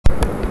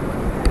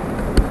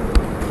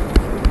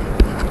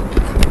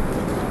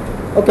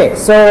Okay,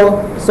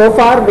 so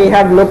far we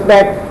have looked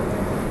at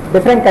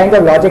different kinds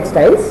of logic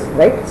styles,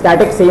 right?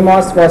 Static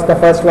CMOS was the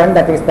first one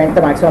that we spent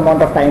the maximum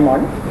amount of time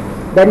on.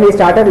 Then we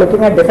started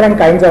looking at different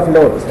kinds of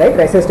loads, right?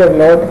 Resistive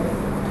load,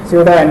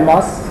 pseudo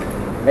NMOS,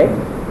 right?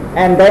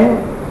 And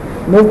then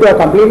moved to a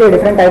completely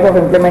different type of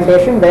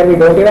implementation where we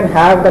don't even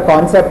have the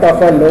concept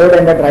of a load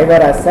and a driver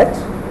as such,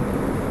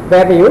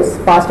 where we use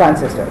pass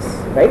transistors,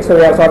 right? So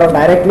we are sort of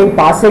directly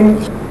passing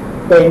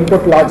the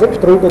input logic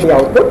through to the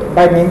output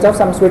by means of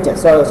some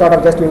switches, so sort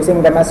of just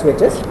using them as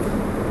switches.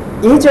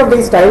 Each of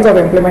these styles of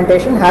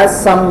implementation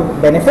has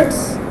some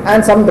benefits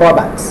and some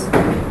drawbacks.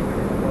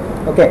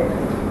 Okay,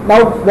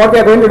 now what we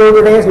are going to do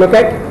today is look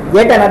at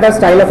yet another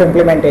style of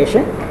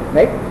implementation,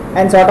 right,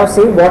 and sort of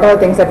see what are the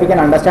things that we can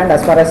understand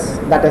as far as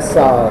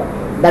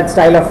that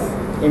style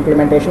of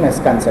implementation is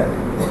concerned.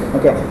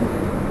 Okay,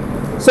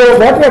 so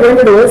what we are going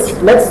to do is,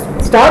 let's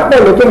start by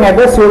looking at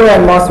the pseudo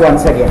NMOS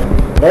once again,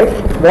 right?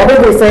 What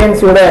did we say in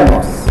pseudo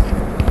NMOS?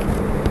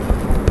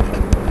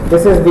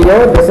 This is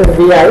VO, this is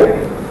VI,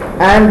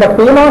 and the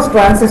PMOS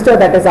transistor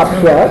that is up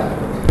here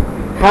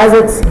has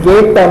its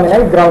gate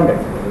terminal grounded.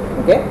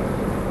 Okay,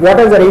 what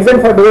is the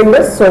reason for doing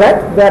this? So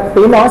that the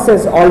PMOS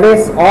is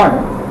always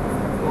on,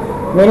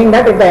 meaning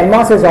that if the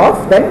NMOS is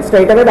off, then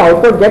straight away the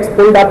output gets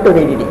pulled up to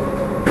VDD.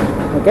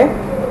 Okay,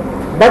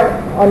 but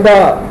on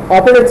the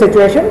opposite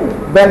situation,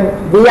 when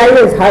VI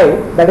is high,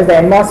 that is the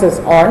NMOS is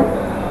on,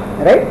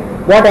 right,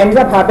 what ends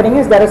up happening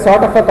is there is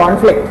sort of a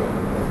conflict.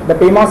 The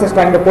PMOS is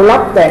trying to pull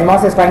up, the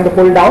NMOS is trying to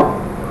pull down,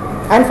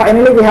 and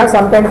finally we have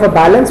some kind of a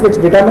balance which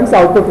determines the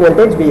output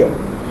voltage VO.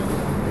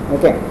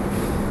 Okay,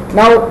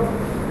 now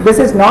this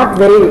is not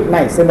very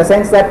nice in the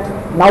sense that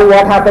now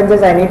what happens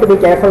is I need to be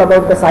careful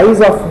about the size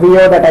of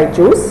VO that I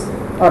choose,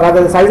 or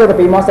rather the size of the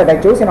PMOS that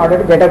I choose in order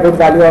to get a good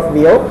value of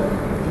VO.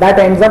 That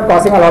ends up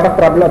causing a lot of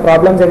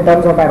problems in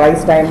terms of my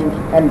rise time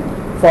and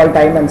fall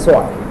time and so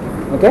on.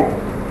 Okay,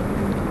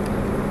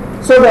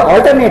 so the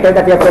alternative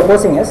that we are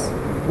proposing is,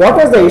 what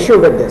was the issue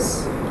with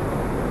this?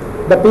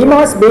 The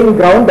PMOS being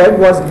grounded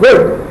was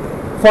good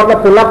for the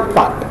pull-up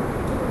part,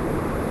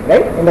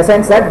 right? In the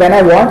sense that when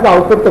I want the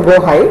output to go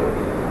high,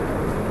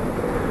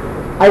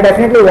 I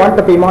definitely want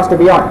the PMOS to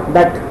be on.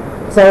 That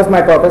serves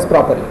my purpose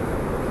properly.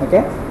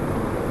 Okay,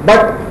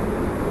 but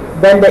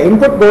when the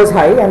input goes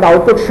high and the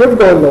output should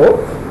go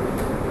low,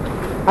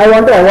 I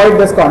want to avoid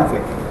this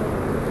conflict.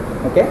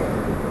 Okay,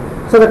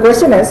 so the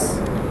question is,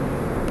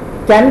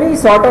 can we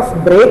sort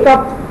of break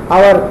up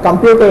our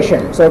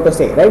computation, so to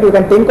say, right? You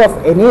can think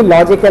of any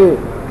logic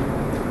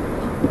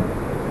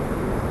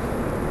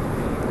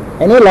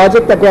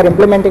that we are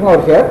implementing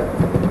over here.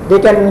 We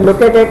can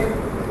look at it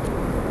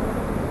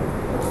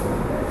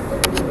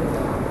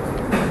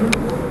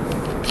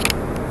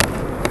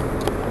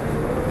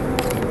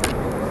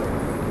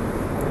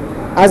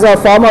as a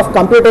form of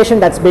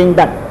computation that's being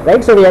done,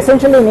 right? So we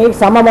essentially need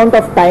some amount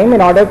of time in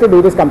order to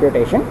do this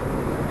computation.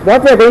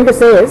 What we are going to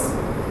say is,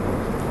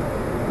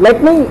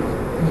 let me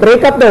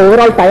break up the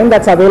overall time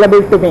that's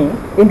available to me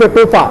into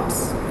two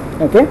parts.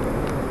 Okay,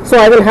 so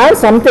I will have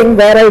something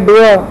where I do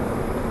a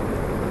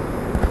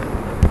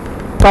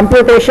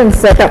computation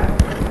setup,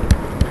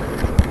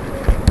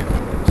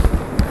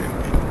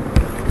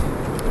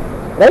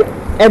 right,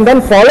 and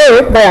then follow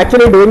it by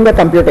actually doing the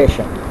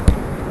computation.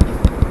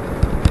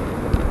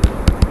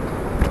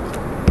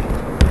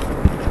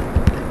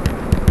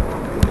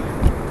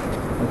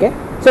 Okay,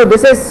 so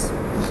this is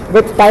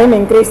with time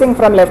increasing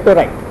from left to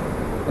right.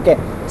 Okay,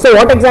 so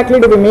what exactly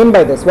do we mean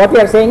by this? What we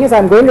are saying is, I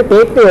am going to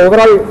take the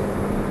overall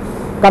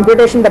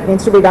computation that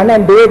needs to be done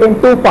and do it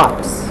in two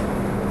parts.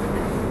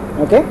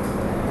 Okay,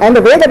 and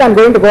the way that I am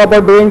going to go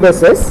about doing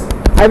this is,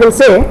 I will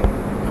say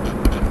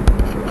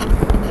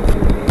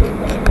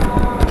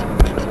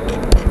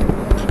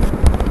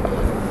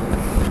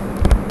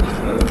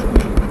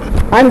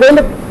I am going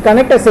to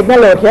connect a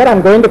signal over here. I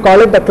am going to call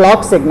it the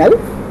clock signal,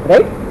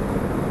 right?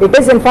 It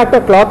is in fact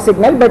a clock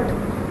signal, but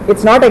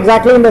it's not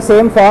exactly in the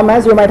same form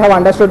as you might have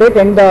understood it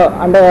in the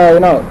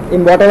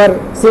in whatever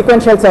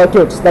sequential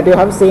circuits that you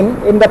have seen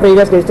in the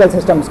previous digital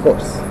systems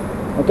course.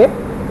 Okay,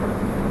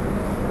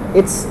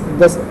 it's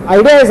this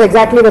idea is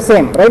exactly the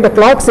same, right? The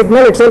clock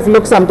signal itself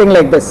looks something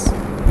like this.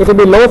 It will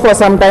be low for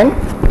some time,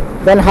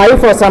 then high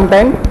for some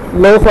time,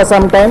 low for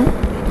some time,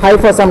 high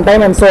for some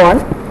time, and so on,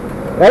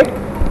 right?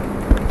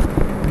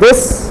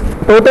 This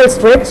total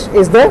stretch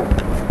is the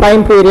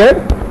time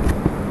period,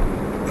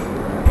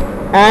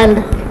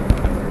 and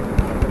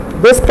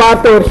this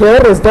part over here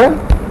is the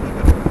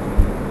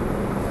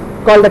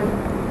called the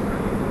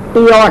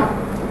T on.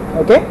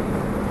 Okay,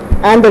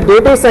 and the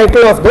duty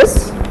cycle of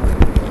this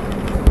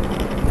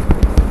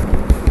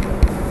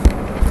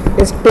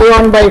is T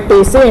on by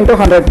Tc into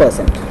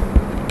 100%.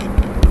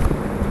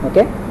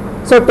 Okay,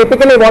 so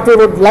typically what we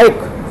would like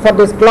for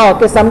this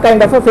clock is some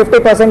kind of a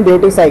 50%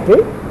 duty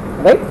cycle,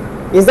 right?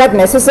 Is that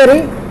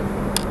necessary?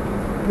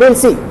 We'll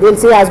see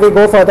as we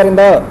go further in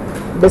the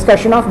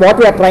discussion of what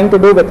we are trying to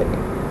do with it.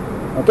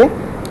 Okay,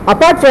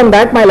 apart from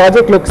that, my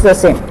logic looks the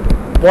same.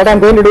 What I am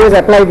going to do is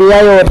apply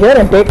Vi over here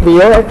and take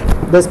VO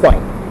at this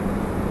point.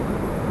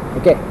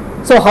 Okay,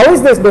 So how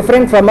is this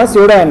different from a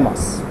pseudo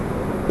NMOS?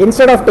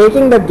 Instead of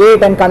taking the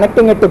gate and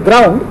connecting it to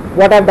ground,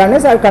 what I have done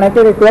is I have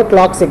connected it to a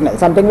clock signal,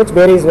 something which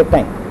varies with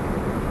time.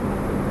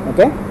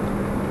 Okay.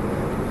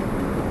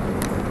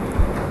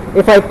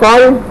 If I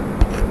call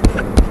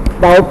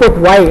the output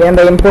Y and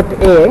the input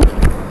A,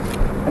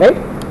 right?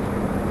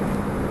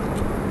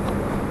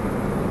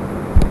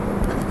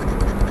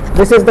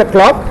 This is the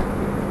clock.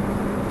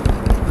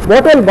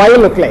 What will Y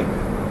look like?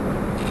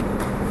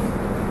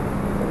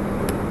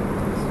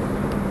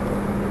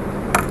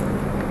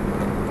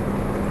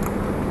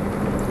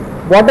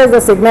 What does the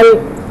signal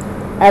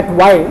at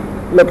Y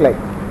look like?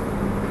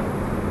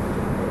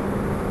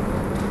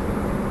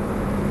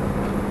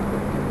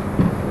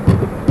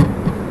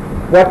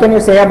 What can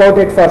you say about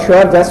it for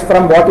sure just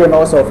from what you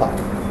know so far?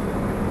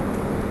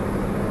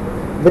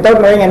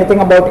 Without knowing anything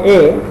about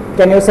A,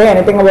 can you say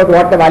anything about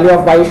what the value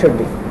of Y should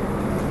be?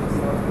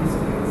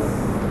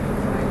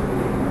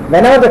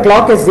 Whenever the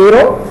clock is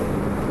 0,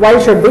 Y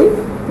should be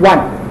 1,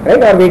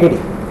 right, or VDD,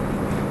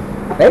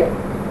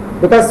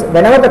 right? Because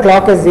whenever the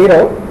clock is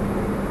 0,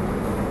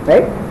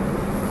 right,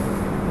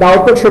 the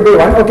output should be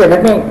 1. Okay,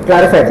 let me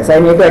clarify this. I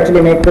need to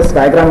actually make this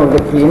diagram a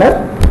bit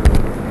cleaner.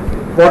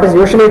 What is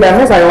usually done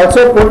is I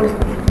also put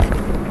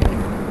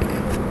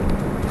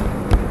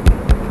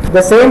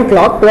the same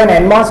clock to an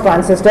NMOS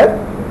transistor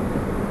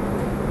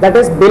that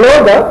is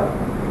below the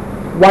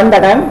one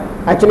that I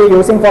am actually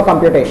using for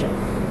computation.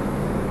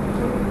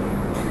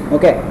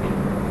 Okay.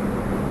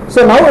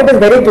 So now it is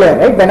very clear,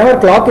 right? Whenever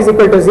clock is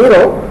equal to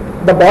 0,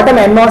 the bottom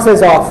NMOS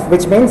is off,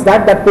 which means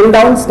that the pull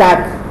down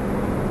stack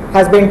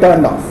has been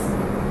turned off.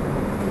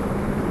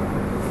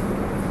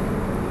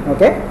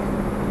 Okay.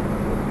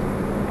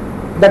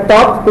 The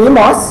top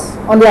PMOS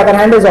on the other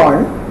hand is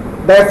on,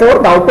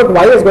 therefore the output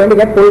Y is going to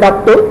get pulled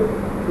up to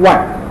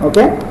 1.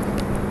 Okay.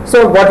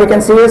 So what we can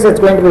see is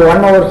it's going to be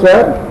 1 over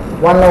here,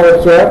 1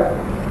 over here,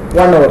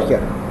 1 over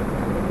here.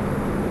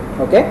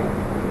 Okay.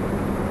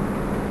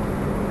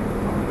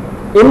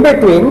 In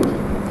between,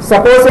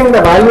 supposing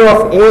the value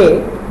of A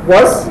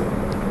was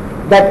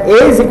that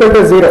A is equal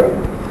to 0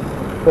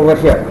 over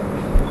here,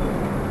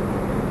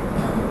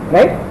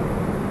 right?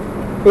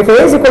 If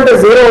A is equal to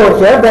 0 over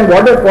here, then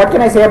what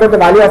can I say about the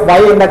value of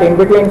Y in that in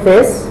between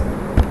phase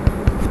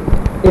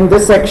in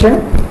this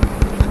section?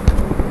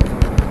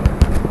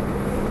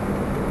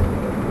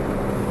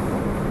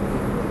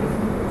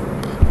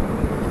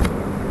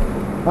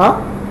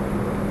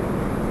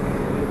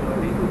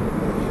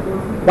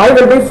 Y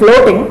will be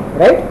floating,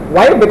 right?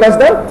 Why? Because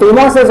the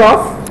PMOS is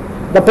off,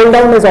 the pull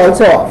down is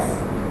also off.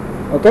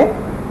 Okay.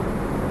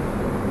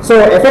 So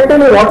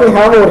effectively what we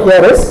have over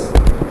here is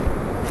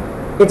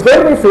it's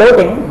going to be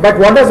floating, but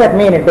what does that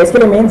mean? It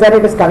basically means that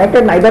it is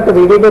connected neither to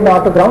VDD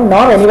nor to ground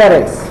nor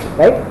anywhere else,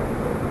 right?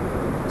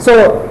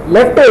 So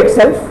left to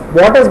itself,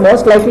 what is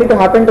most likely to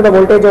happen to the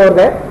voltage over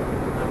there?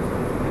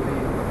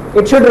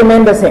 It should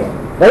remain the same,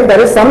 right?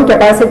 There is some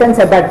capacitance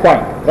at that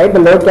point, right? The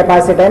load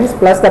capacitance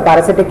plus the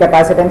parasitic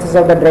capacitances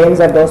of the drains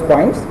at those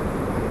points,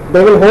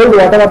 they will hold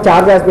whatever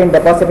charge has been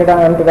deposited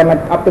onto them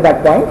up to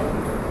that point,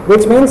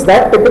 which means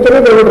that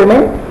typically they will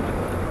remain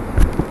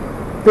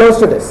close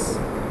to this.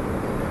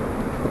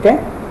 Okay.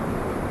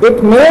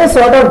 It may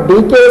sort of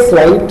decay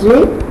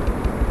slightly,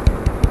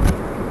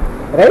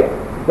 right?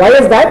 Why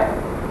is that?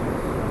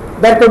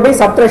 There could be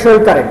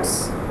subthreshold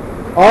currents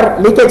or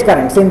leakage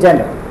currents in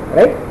general,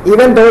 right?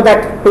 Even though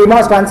that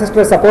PMOS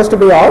transistor is supposed to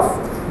be off,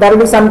 there will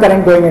be some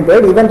current going into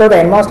it. Even though the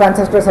NMOS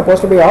transistor is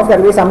supposed to be off, there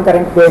will be some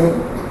current going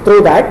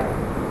through that.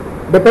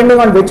 Depending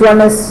on which one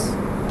is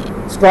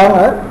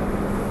stronger,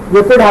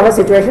 you could have a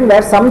situation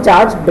where some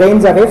charge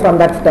drains away from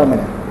that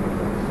terminal.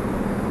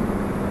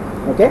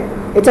 Okay,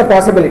 it's a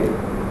possibility.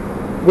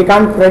 We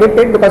can't predict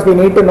it because we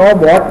need to know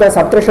what the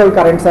subthreshold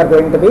currents are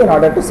going to be in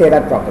order to say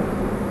that properly.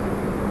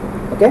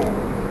 Okay,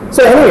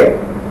 so anyway,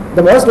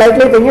 the most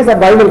likely thing is that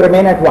Y will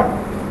remain at 1.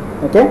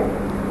 Okay,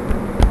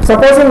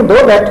 supposing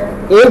though that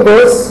A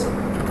goes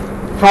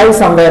high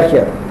somewhere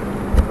here.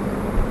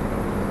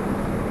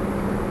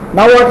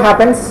 Now what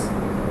happens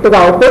to the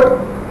output?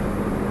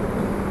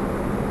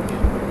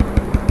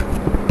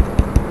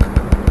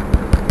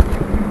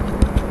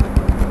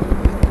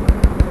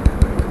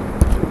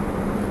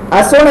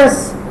 As soon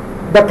as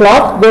the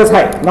clock goes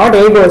high, not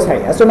A goes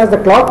high, as soon as the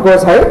clock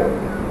goes high,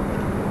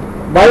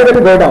 Y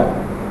will go down.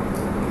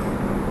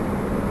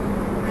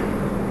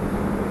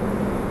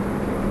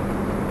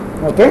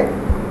 Okay,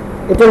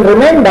 it will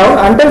remain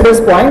down until this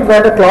point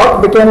where the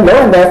clock became low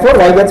and therefore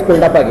Y gets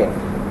pulled up again.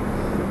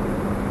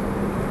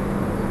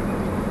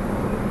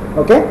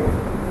 Okay,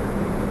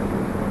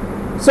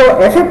 so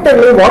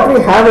effectively what we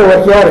have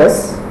over here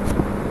is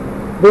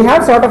we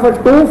have sort of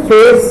a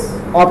two-phase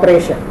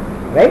operation,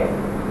 right?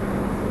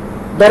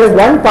 There is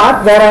one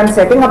part where I am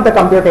setting up the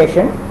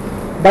computation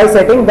by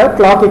setting the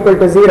clock equal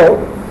to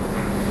 0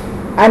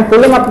 and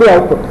pulling up the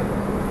output.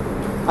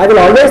 I will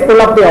always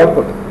pull up the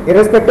output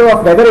irrespective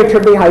of whether it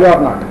should be high or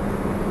not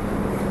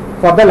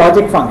for the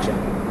logic function,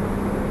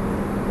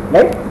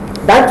 right?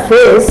 That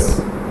phase,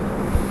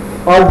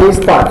 all these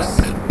parts,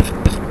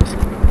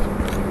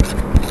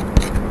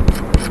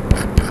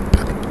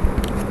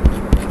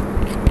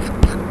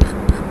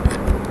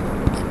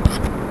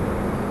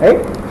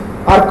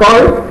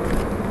 called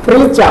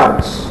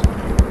pre-charge.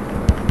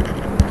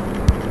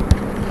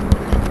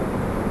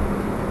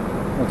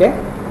 Okay.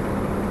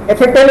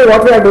 Effectively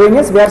what we are doing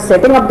is we are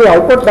setting up the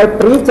output by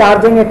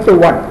pre-charging it to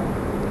 1.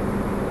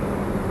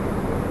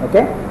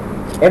 Okay.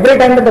 Every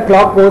time that the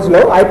clock goes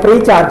low, I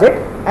pre-charge it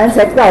and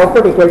set the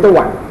output equal to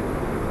 1.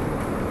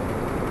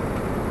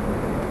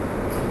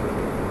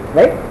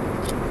 Right?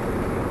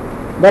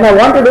 When I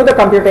want to do the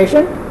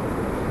computation,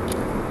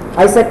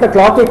 I set the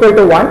clock equal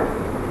to 1,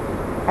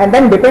 and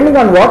then depending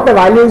on what the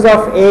values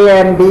of A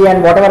and B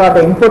and whatever are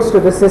the inputs to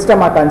the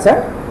system are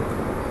concerned,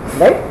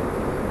 right,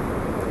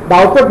 the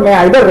output may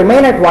either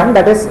remain at 1,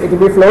 that is, it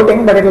will be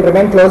floating but it will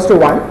remain close to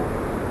 1,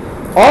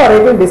 or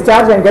it will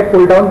discharge and get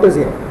pulled down to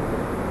 0.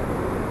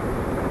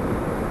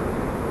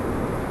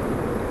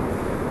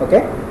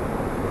 Okay.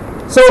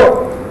 So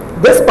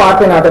this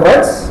part, in other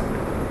words,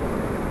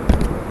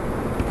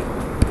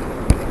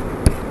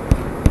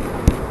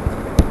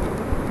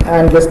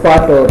 and this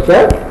part over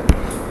here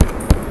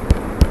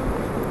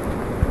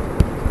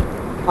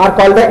are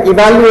called the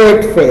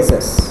evaluate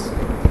phases.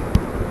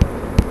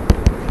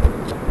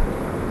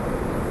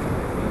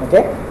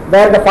 Okay,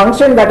 where the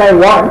function that I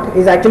want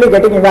is actually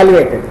getting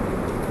evaluated.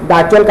 The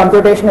actual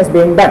computation is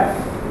being done.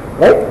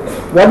 Right?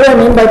 What do I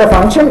mean by the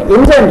function?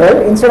 In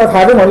general, instead of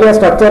having only a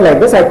structure like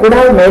this, I could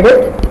have made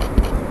it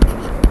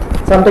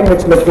something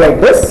which looked like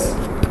this.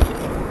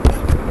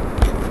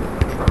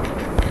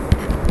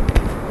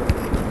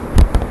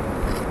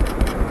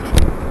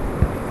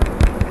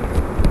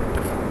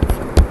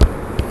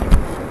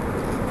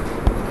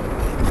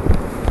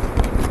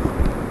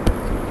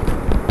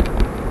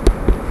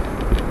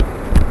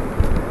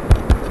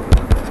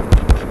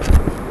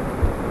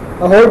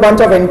 A whole bunch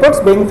of inputs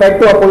being fed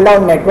to a pull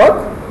down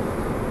network.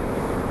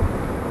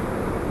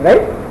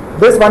 Right?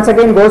 This once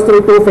again goes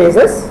through two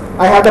phases.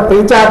 I have the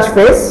pre-charge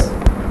phase,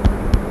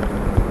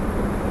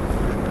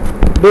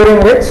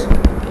 during which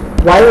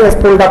Y is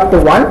pulled up to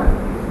 1,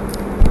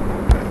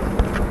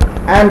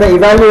 and the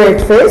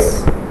evaluate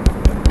phase,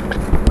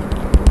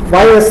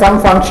 Y is some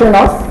function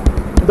of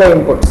the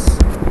inputs.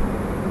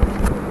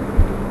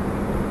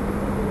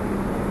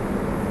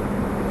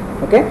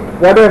 Okay.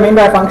 What do I mean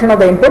by a function of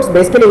the inputs?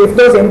 Basically, if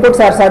those inputs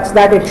are such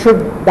that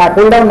that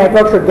pull down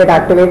network should get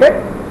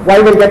activated, Y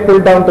will get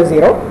pulled down to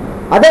 0.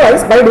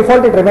 Otherwise, by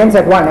default it remains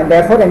at 1, and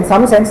therefore in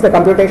some sense the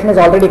computation is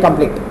already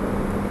complete.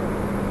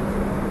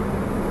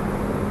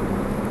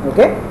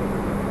 Okay.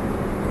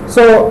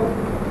 So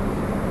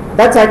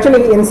that's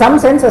actually in some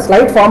sense a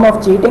slight form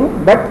of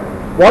cheating, but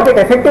what it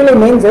effectively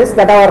means is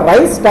that our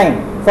rise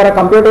time for a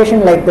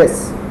computation like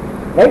this,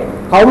 right,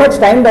 how much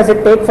time does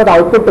it take for the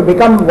output to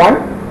become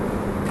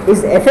 1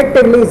 is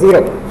effectively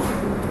 0.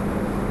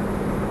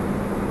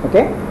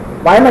 Okay.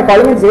 Why am I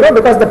calling it 0?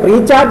 Because the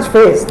pre-charge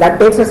phase, that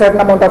takes a certain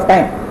amount of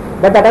time,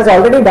 but that has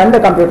already done the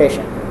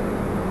computation.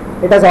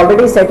 It has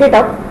already set it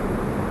up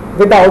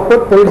with the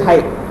output pulled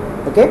high.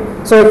 Okay.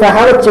 So if I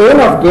have a chain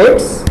of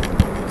gates,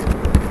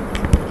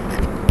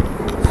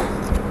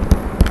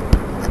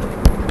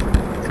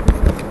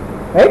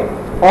 right,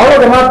 all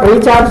of them are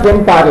pre-charged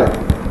in parallel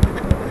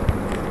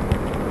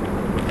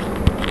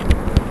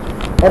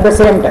at the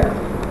same time.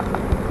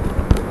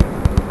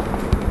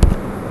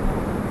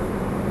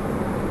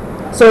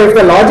 So if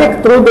the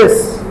logic through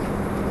this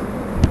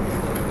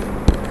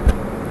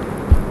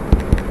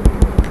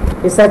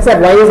is such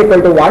that Y is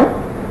equal to 1,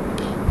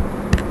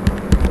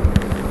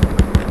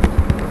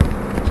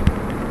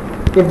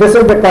 if this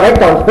is the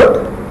correct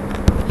output,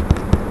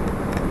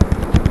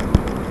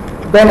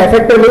 then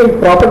effectively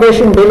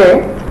propagation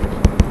delay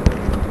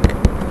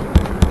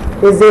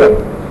is 0.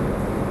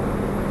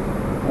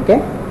 Okay.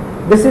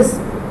 This is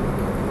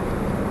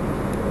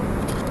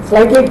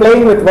slightly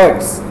playing with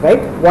words,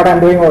 right, what I am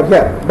doing over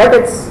here, but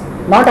it's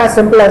not as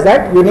simple as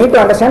that. You need to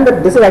understand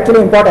that this is actually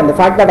important, the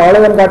fact that all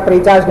of them got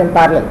pre-charged in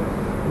parallel.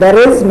 There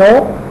is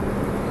no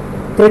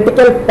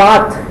critical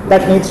path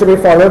that needs to be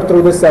followed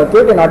through this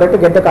circuit in order to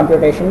get the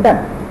computation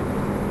done.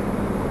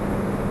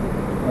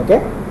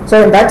 Okay.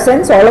 So in that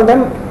sense, all of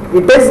them,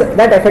 it is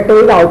that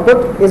effectively the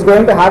output is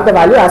going to have the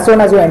value as soon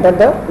as you enter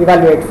the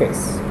evaluate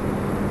phase.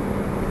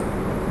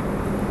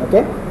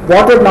 Okay.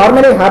 What would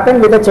normally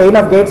happen with a chain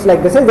of gates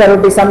like this is there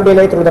would be some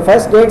delay through the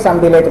first gate, some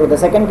delay through the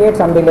second gate,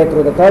 some delay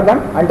through the third one,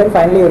 until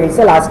finally you reach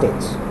the last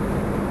stage.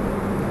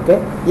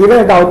 Okay. Even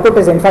if the output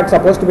is in fact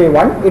supposed to be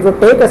 1, it would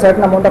take a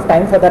certain amount of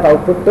time for that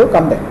output to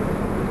come there.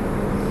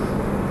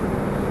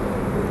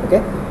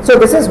 Okay. So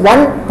this is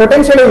one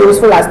potentially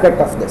useful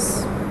aspect of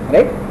this,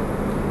 right?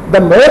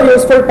 The more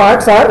useful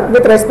parts are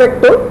with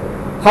respect to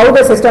how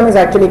the system is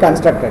actually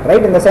constructed,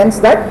 right? In the sense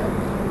that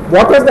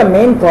what was the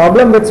main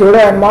problem with pseudo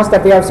NMOS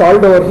that we have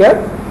solved over here?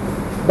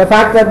 The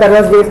fact that there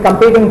was these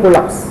competing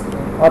pull-ups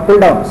or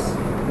pull-downs,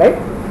 right?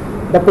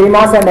 The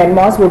PMOS and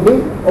NMOS would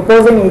be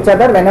opposing each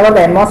other whenever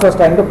the NMOS was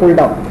trying to pull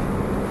down.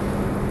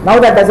 Now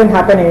that doesn't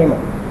happen anymore,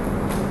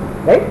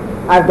 right?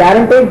 I have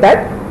guaranteed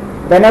that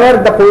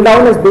whenever the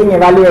pull-down is being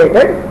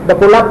evaluated, the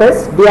pull-up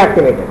is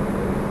deactivated.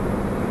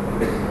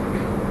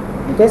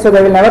 Okay, so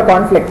they will never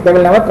conflict, they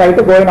will never try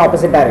to go in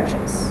opposite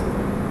directions.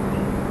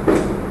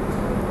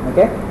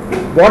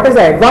 what is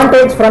the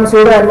advantage from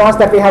pseudo NMOS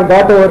that we have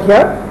got over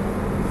here?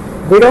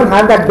 We don't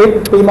have that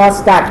big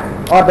PMOS stack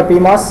or the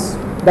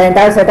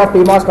entire set of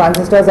PMOS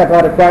transistors that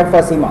were required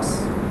for CMOS.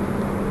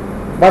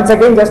 Once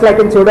again, just like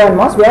in pseudo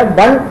NMOS, we have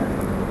one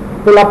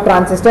pull-up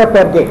transistor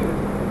per gate.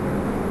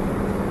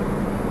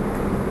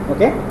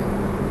 Okay.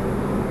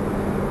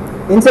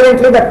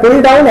 Incidentally, the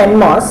pull-down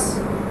NMOS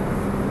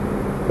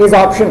is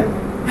optional,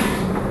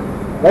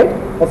 right?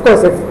 Of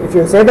course, if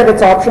you say that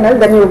it's optional,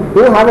 then you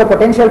do have a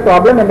potential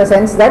problem in the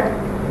sense that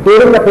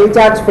during the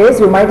pre-charge phase,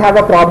 you might have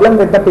a problem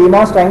with the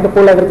PMOS trying to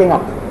pull everything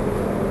up.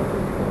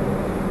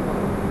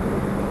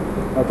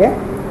 Okay,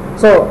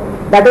 so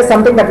that is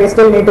something that we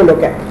still need to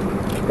look at,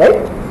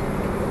 right?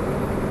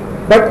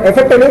 But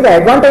effectively, the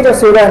advantage of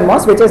pseudo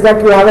NMOS, which is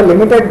that you have a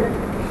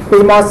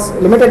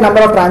limited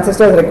number of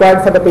transistors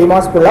required for the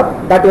PMOS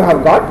pull-up, that you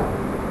have got.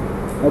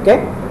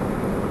 Okay,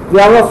 you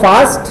have a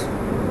fast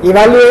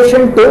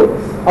evaluation to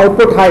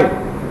output high,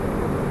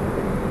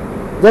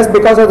 just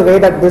because of the way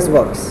that this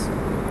works.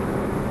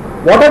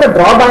 What are the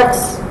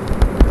drawbacks?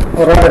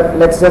 Or rather,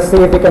 let's just see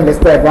if we can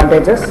list the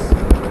advantages.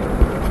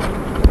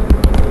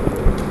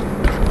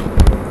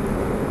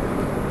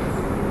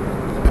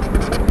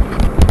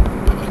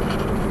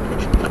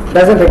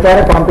 Doesn't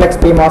require a complex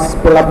PMOS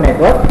pull-up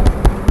network,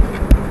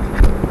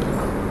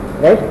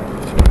 right?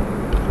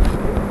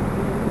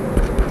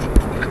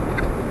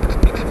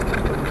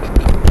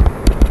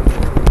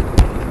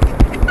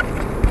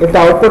 If the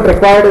output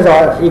required is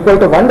equal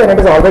to 1, then it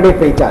is already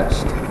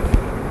pre-charged,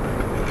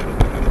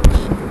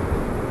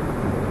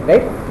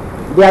 right?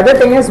 The other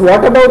thing is,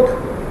 what about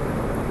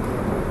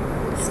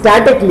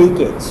static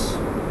leakage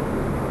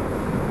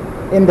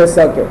in this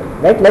circuit,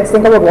 right? Let's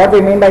think about what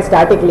we mean by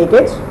static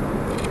leakage.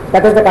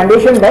 That is the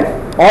condition when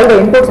all the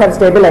inputs have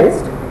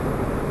stabilized,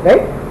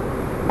 right?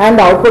 And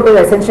the output is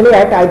essentially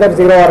at either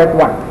 0 or at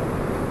 1.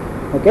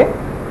 Okay?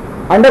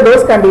 Under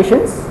those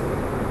conditions,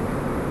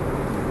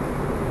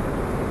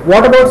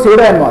 what about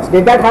pseudo NMOS?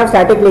 Did that have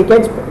static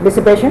leakage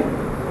dissipation?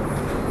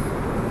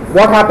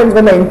 What happens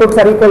when the inputs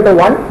are equal to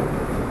 1?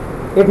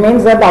 It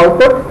means that the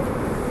output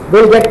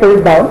will get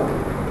pulled down,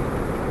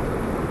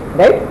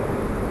 right?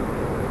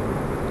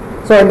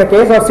 So in the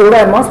case of pseudo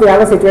NMOS, we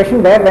have a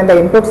situation where when the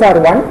inputs are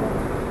 1,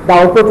 the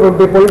output would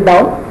be pulled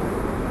down,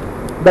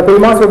 the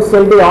PMOS would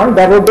still be on,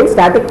 there would be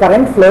static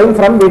current flowing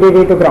from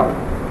VDD to ground.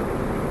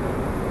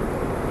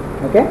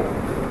 Okay?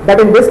 But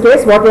in this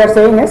case, what we are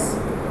saying is,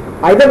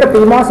 either the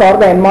PMOS or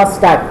the NMOS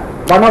stack,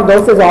 one of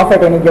those is off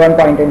at any given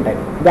point in time,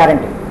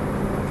 guaranteed,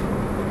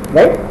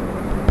 right?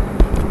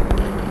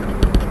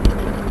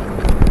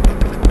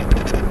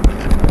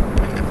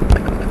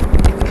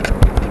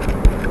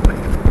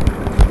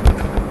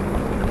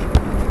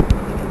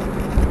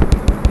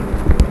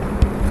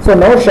 So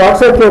no short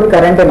circuit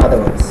current, in other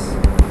words.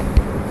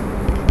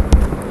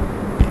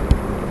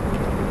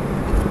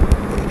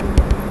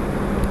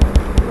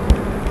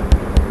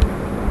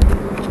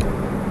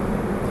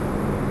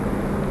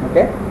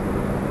 Okay.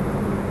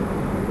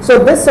 So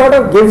this sort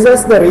of gives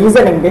us the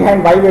reasoning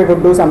behind why we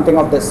would do something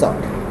of this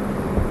sort.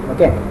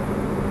 Okay.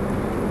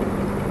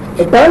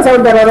 It turns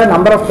out there are a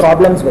number of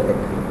problems with it.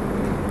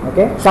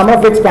 Okay. Some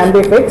of which can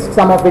be fixed,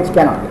 some of which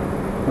cannot.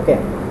 Okay.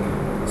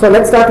 So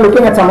let's start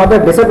looking at some of the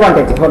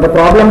disadvantages or the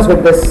problems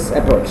with this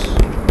approach.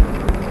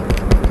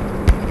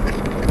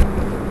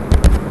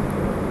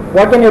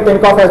 What can you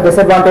think of as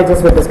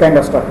disadvantages with this kind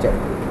of structure?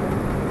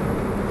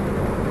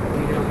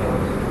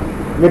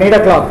 You need a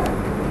clock,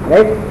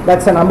 right?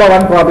 That's the number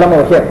one problem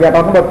over here. We are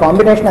talking about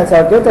combinational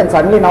circuits, and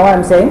suddenly now I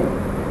am saying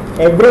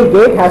every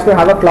gate has to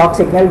have a clock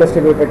signal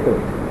distributed to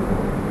it.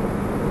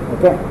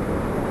 Okay?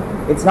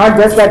 It's not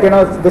just that,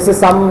 this is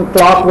some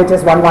clock which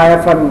is one wire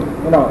from,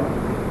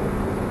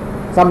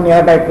 some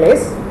nearby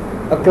place.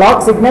 A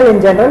clock signal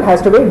in general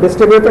has to be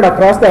distributed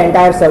across the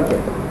entire circuit,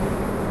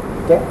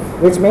 okay,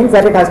 which means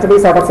that it has to be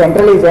sort of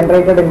centrally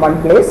generated in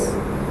one place,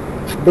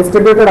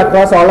 distributed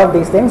across all of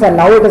these things, and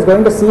now it is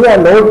going to see a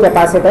load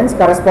capacitance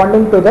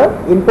corresponding to the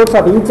inputs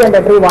of each and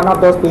every one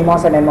of those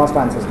PMOS and NMOS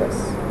transistors,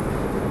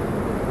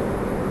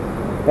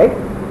 right?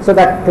 So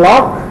that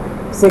clock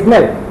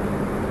signal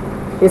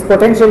is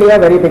potentially a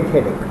very big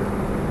headache.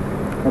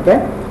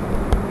 Okay.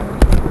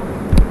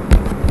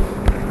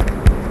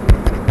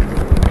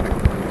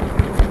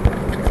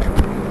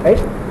 Right?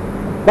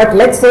 But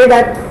let's say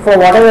that for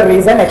whatever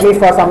reason, at least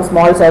for some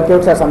small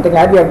circuits or something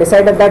like that, we have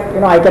decided that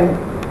I can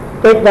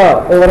take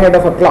the overhead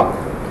of a clock.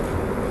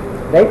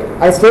 Right?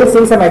 I still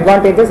see some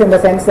advantages in the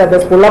sense that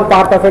this pull-up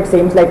part of it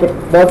seems like it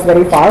works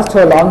very fast.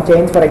 So long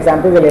chains, for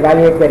example, will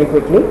evaluate very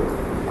quickly.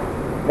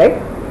 Right?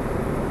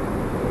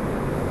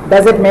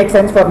 Does it make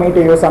sense for me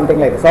to use something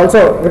like this?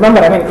 Also,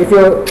 remember, if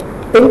you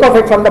think of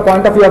it from the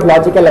point of view of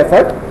logical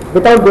effort,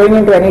 without going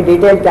into any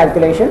detailed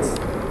calculations,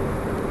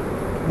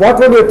 what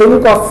would you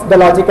think of the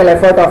logical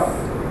effort of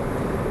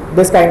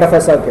this kind of a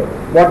circuit?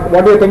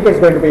 What do you think it's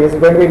going to be? Is it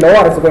going to be low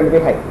or is it going to be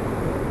high?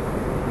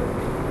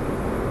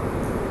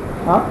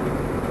 Huh?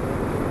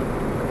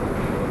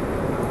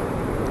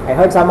 I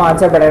heard some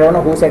answer, but I don't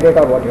know who said it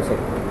or what you said.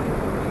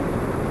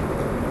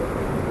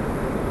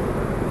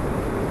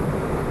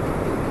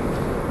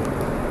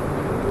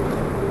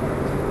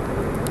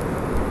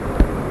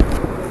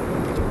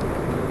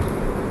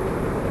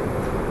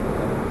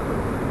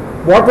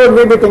 what would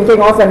we be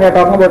thinking of when we are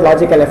talking about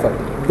logical effort?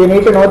 We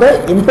need to know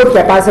the input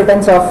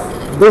capacitance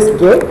of this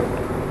gate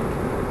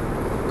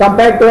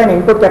compared to an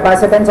input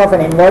capacitance of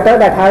an inverter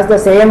that has the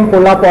same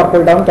pull up or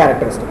pull down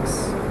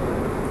characteristics.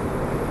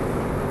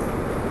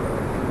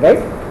 Right?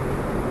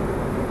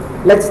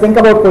 Let's think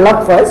about pull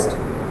up first.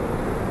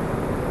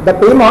 The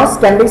PMOS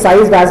can be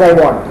sized as I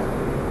want,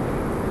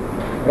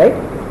 right?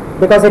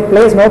 Because it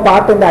plays no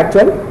part in the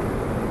actual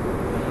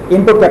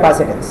input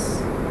capacitance,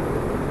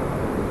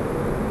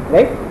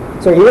 right?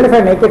 So even if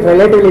I make it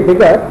relatively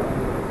bigger,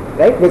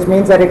 right, which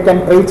means that it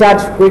can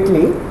recharge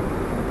quickly,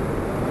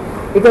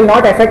 it will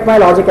not affect my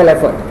logical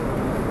effort.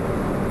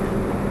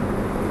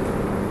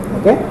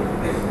 Okay,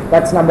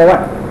 that's number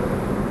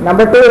one.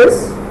 Number two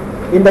is,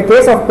 in the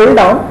case of pull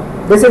down,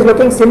 this is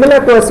looking similar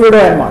to a pseudo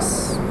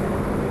NMOS.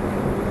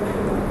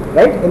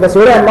 Right? In the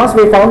pseudo NMOS,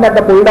 we found that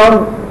the pull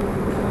down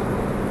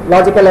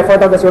logical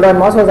effort of the pseudo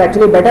NMOS was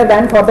actually better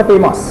than for the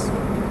PMOS.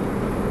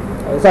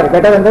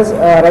 Better than this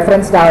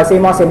referenced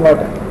CMOS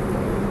inverter.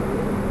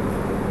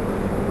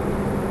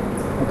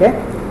 Okay?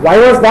 Why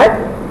was that?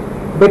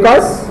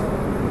 Because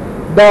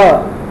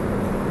the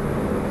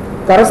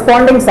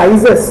corresponding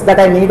sizes that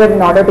I needed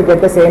in order to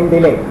get the same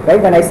delay,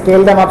 right? When I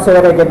scale them up so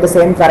that I get the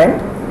same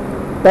current,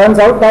 turns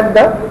out that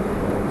the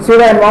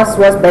pseudo NMOS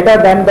was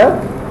better than the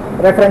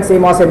reference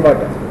CMOS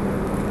inverter.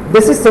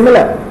 This is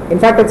similar. In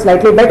fact, it's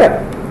slightly better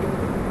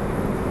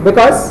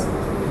because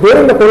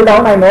during the pull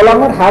down, I no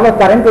longer have a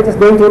current which is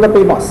going through the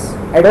PMOS.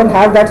 I don't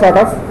have that sort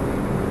of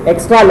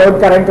extra load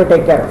current to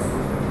take care of.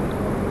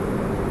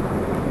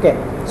 Okay.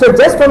 So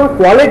just from a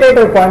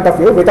qualitative point of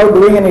view, without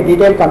doing any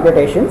detailed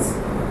computations,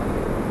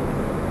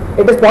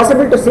 it is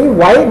possible to see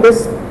why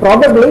this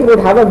probably would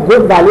have a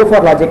good value for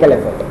logical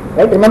effort.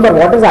 Right? Remember,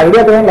 what is the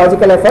idea behind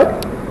logical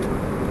effort?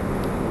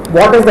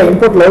 What is the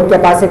input load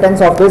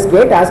capacitance of this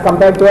gate as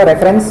compared to a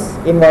reference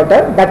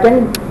inverter that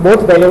can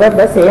both deliver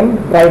the same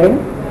driving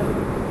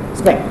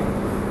strength.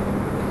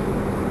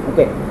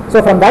 Okay.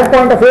 So from that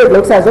point of view, it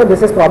looks as though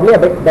this is probably a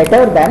bit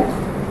better than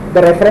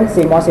the reference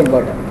CMOS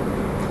inverter.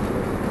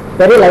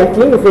 Very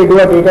likely, if we do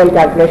a detailed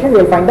calculation, we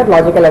will find that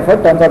logical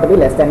effort turns out to be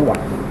less than 1.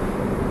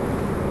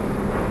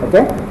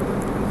 Okay.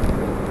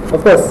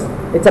 Of course,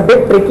 it's a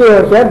bit tricky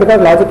over here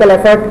because logical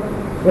effort,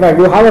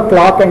 you have a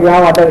clock and you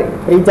have other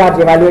recharge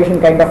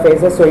evaluation kind of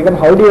phases. So even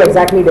how do you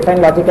exactly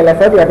define logical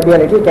effort, you have to be a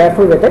little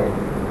careful with it.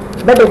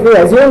 But if we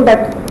assume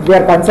that we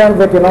are concerned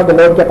with the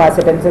load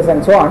capacitances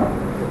and so on,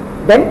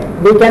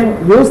 then we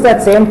can use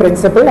that same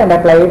principle and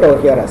apply it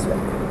over here as well.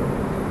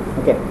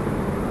 Okay.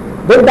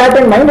 With that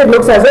in mind, it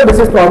looks as though this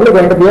is probably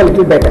going to be a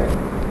little better.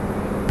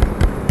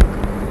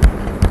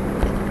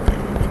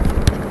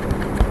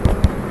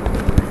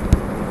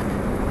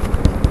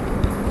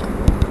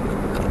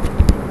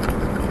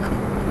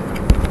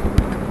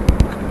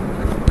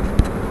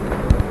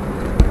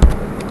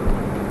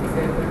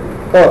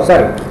 Oh,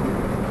 sorry.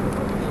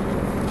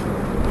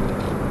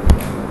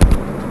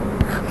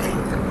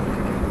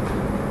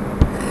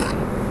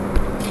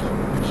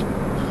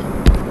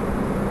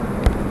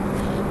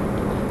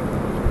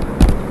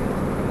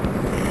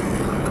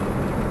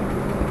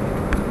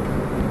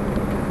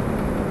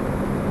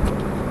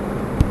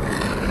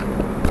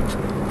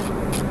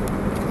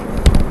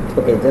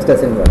 Okay, just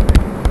doesn't work.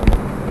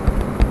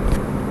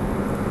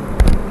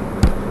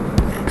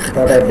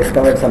 Thought I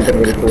discovered something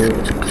very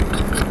cool.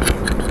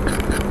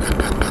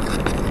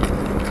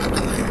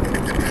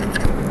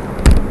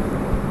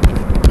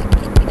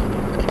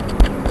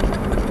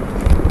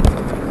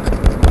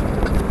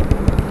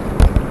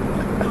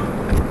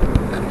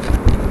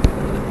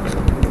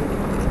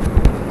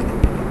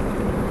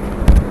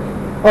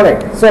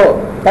 Alright, so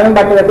coming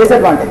back to the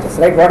disadvantages,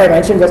 right? What I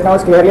mentioned just now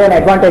is clearly an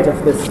advantage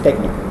of this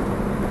technique.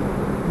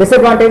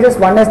 Disadvantages,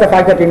 one is the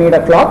fact that you need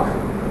a clock,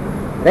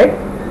 right?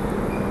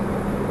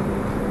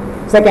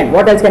 Second,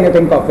 what else can you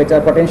think of which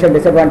are potential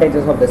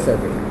disadvantages of this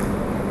circuit?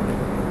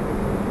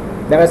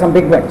 There are some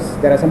big ones,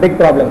 there are some big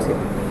problems here.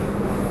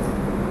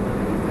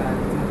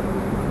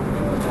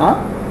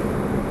 Huh?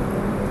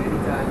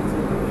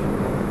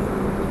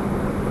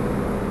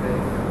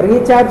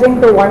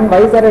 Recharging to one, why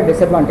is there a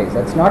disadvantage?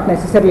 That's not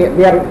necessarily,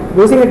 we are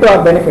using it to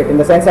our benefit in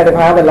the sense that if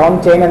I have a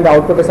long chain and the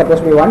output is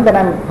supposed to be 1, then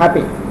I'm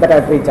happy that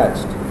I've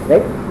recharged,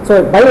 right?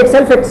 So by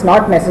itself it's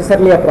not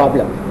necessarily a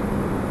problem.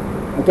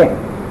 Okay.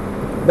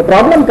 The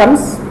problem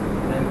comes,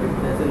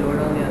 there's a load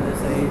on the other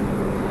side,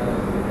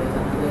 there's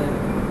another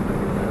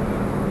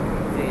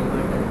say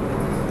inverter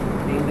which is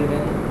being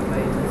driven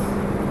by this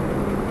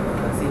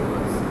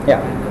CMOS, yeah.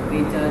 and the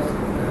pre-charge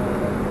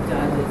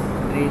charge is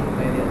drained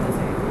by the other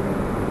side.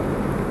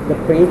 The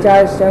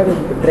pre-charge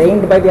is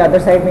drained by the other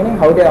side, meaning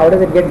how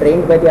does it get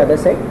drained by the other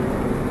side?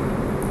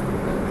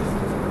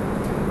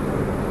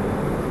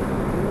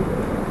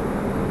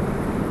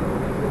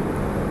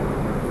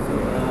 So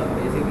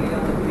basically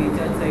on the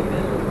pre-charge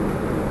cycle,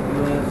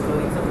 you are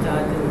storing some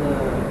charge in the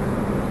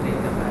drain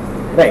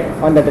capacitance. Right,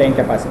 on the drain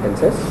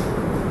capacitances.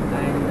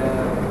 And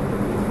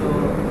so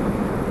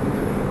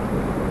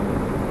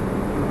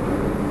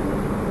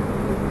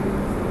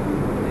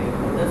like,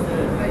 how does the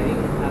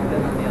driving happen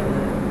on the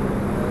other end?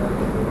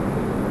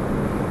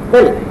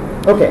 Well,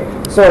 okay,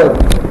 so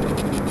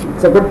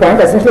it's a good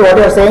point. Essentially what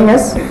you are saying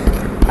is,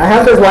 I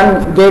have this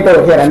one gate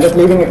over here, I'm just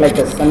leaving it like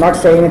this. I'm not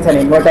saying it's an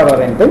inverter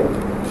or anything,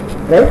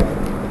 right?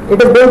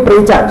 It is being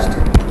pre-charged.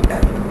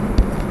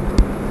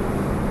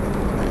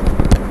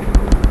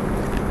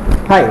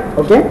 High,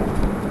 okay?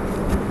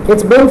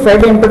 It's being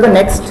fed into the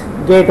next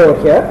gate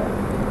over here.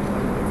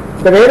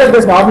 The way that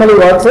this normally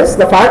works is,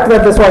 the fact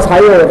that this was high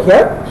over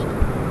here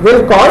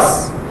will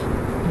cause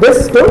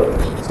this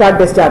to start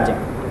discharging,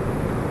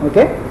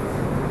 okay?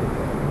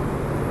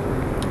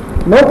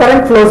 No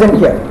current flows in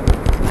here.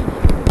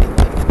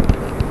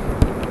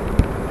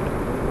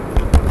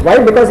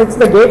 Why? Because it's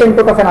the gate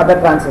input of another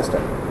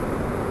transistor.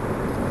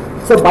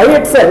 So by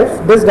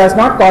itself, this does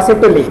not cause it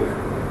to leak.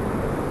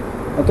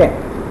 Okay,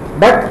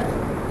 but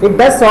it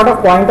does sort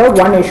of point out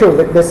one issue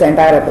with this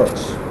entire approach.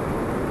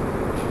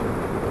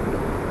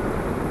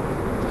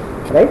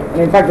 Right?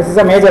 And in fact, this is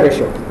a major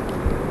issue.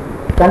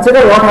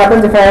 Consider what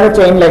happens if I have a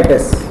chain like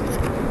this.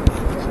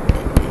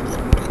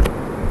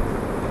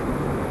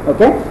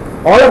 Okay,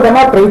 all of them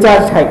are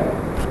pre-charged high.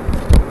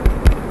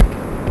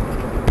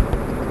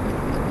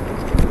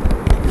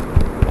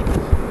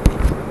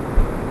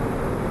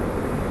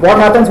 What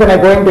happens when I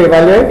go in to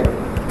evaluate?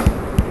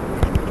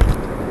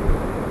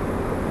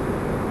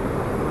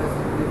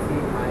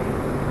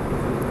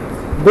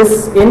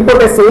 This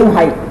input is saying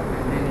high.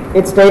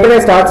 It straight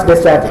away starts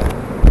discharging.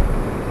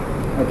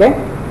 Okay?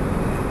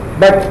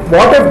 But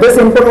what if this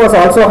input was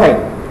also high?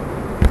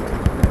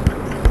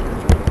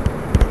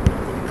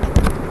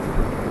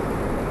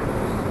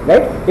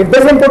 Right? If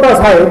this input was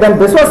high, then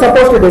this was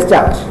supposed to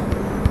discharge.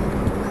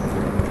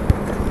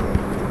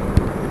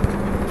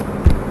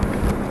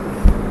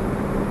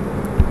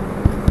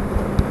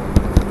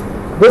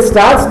 This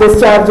starts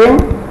discharging,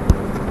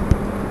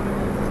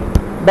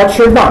 but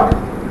should not.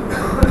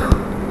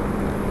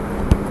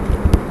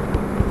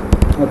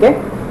 Okay?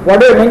 What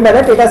do you mean by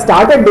that? It has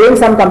started doing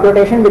some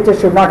computation which it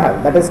should not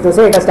have. That is to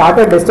say, it has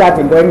started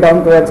discharging, going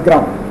down towards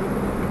ground.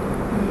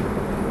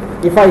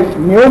 If I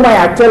knew my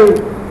actual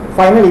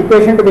final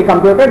equation to be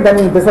computed,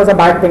 then this was a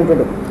bad thing to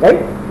do, right?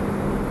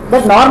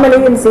 But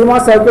normally in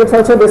CMOS circuits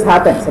also this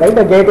happens, right?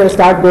 The gate will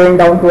start going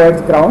down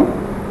towards ground.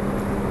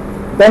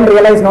 Then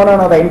realize, no,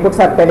 the inputs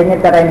are telling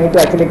it that I need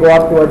to actually go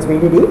up towards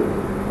VDD.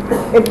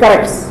 It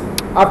corrects.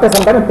 After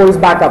some time it pulls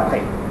back up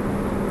high.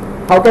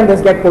 How can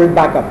this get pulled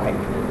back up high?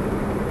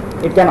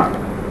 It cannot.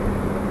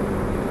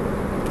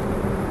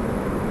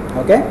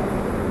 Okay?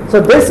 So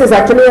this is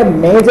actually a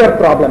major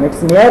problem.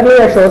 It's nearly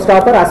a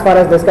showstopper as far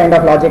as this kind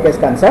of logic is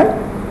concerned.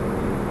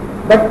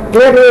 But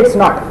clearly it's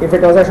not. If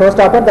it was a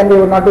showstopper, then we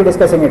would not be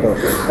discussing it over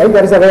here. Right?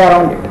 There is a way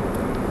around it.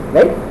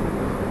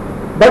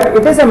 Right? But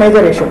it is a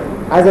major issue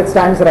as it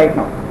stands right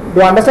now.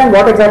 Do you understand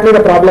what exactly the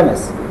problem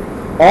is?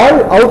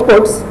 All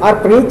outputs are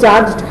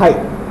pre-charged high.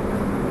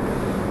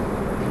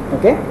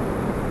 Okay?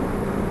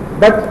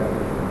 But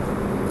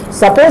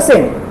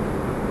supposing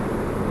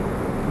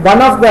one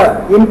of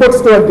the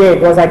inputs to a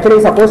gate was actually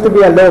supposed to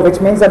be a low,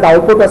 which means that the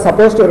output was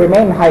supposed to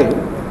remain high,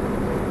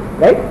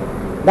 right?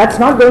 That's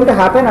not going to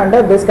happen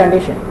under this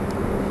condition.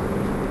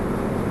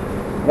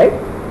 Right?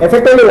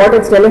 Effectively what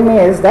it's telling me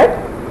is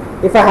that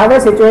if I have a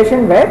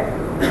situation where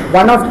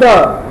one of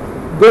the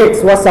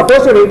gates was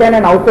supposed to retain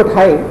an output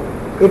high,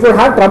 it will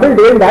have trouble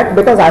doing that,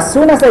 because as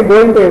soon as I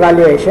go into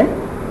evaluation,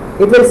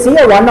 it will see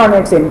a 1 on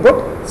its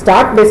input,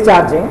 start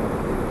discharging.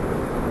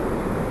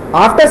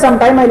 After some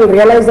time I will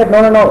realize that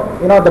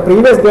no, the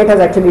previous gate has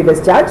actually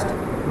discharged.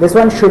 This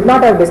one should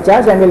not have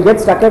discharged and will get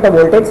stuck at a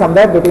voltage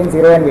somewhere between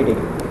 0 and VDD.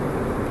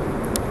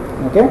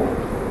 Okay?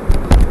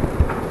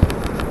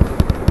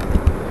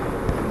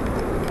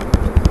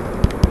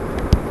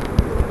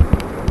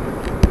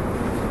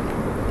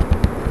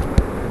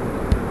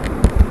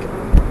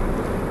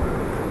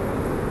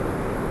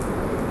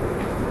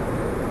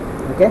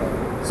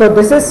 So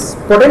this is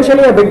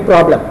potentially a big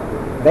problem,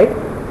 right?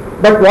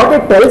 But what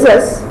it tells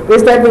us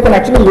is that we can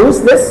actually use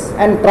this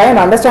and try and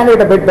understand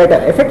it a bit better.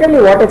 Effectively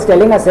what it's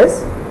telling us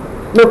is,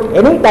 look,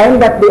 any time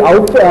that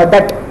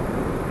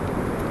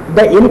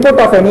the input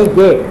of any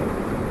gate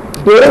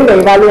during the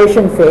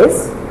evaluation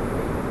phase,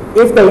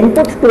 if the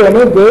input to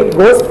any gate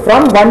goes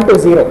from 1 to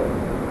 0,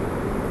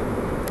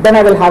 then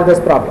I will have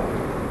this problem.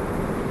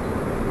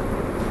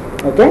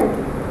 Okay?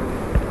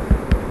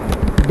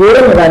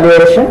 During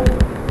evaluation,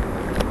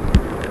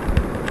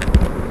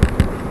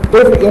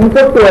 if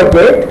input to a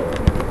gate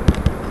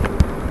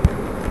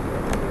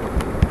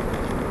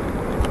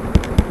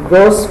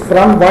goes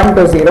from 1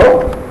 to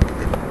 0,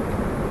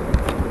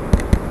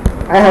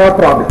 I have a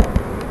problem.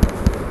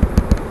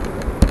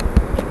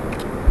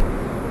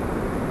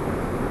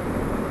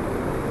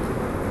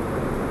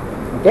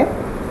 Okay?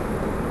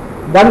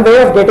 One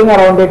way of getting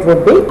around it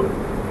would be,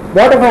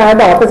 what if I had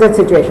the opposite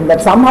situation,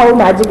 that somehow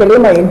magically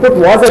my input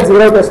was at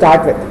 0 to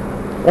start with?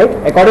 Right?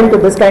 According to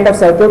this kind of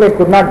circuit, it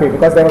could not be,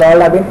 because they would all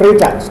have been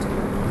pre-charged.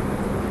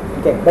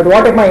 Okay, but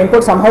what if my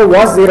input somehow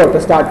was 0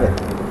 to start with?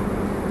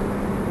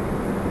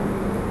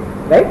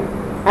 Right?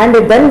 And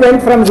it then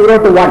went from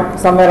 0 to 1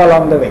 somewhere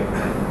along the way.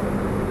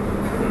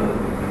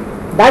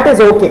 That is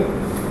okay.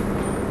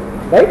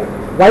 right?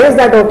 Why is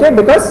that okay?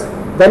 Because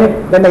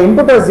when the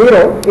input was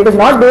 0, it is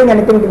not doing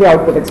anything to the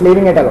output, it's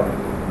leaving it alone.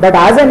 But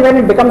as and when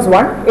it becomes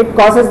 1, it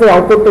causes the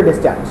output to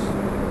discharge,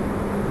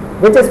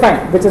 which is fine,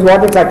 which is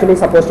what it's actually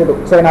supposed to do.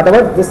 So in other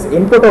words, this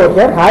input over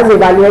here has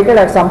evaluated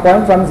at some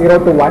point from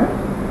 0 to 1,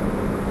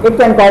 it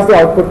can cause the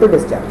output to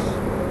discharge.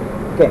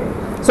 Okay.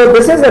 So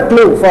this is a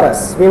clue for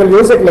us. We will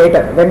use it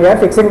later when we are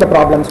fixing the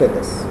problems with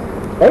this,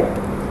 right?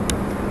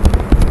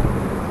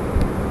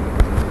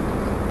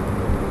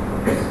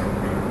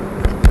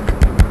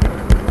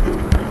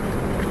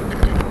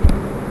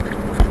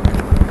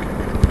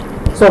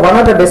 So one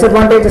of the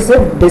disadvantages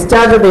is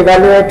discharge at the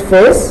evaluate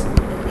phase,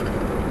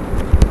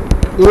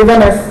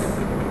 even if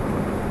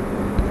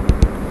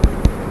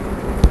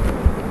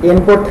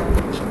input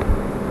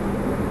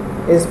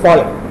is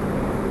falling.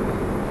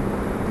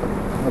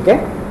 Okay.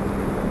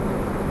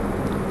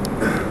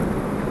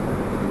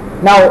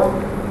 Now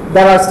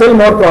there are still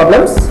more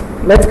problems.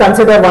 Let's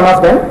consider one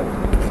of them.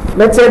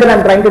 Let's say that I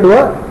am trying to do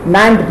a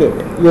NAND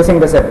gate using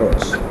this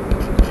approach.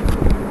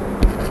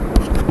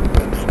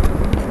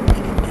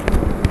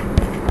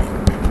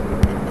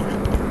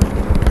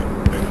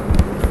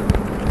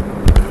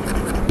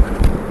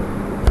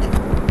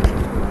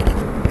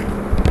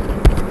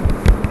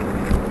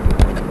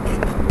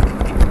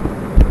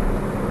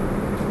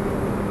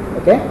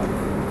 Okay.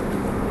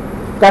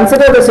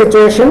 Consider the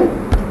situation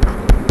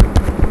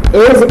A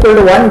is equal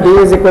to 1, B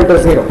is equal to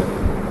 0.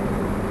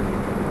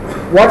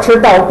 What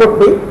should the output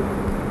be?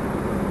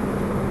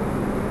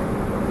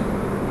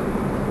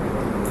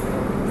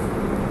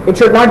 It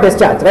should not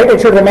discharge, right?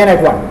 It should remain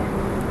at 1.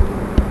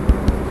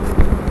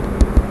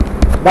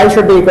 Y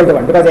should be equal to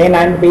 1 because A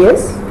NAND B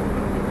is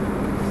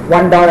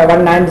 1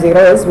 NAND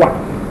 0 is 1.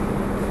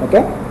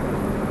 Okay.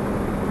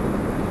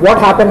 What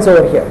happens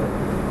over here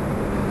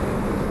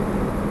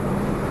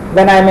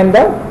when I am in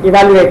the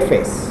evaluate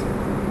phase?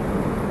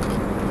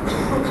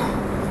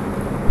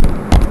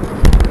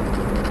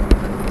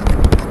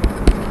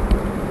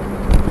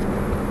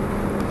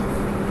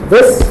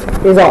 This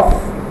is off,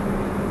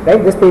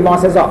 right? This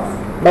PMOS is off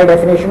by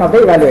definition of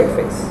the evaluate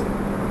phase.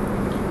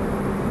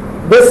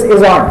 This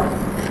is on.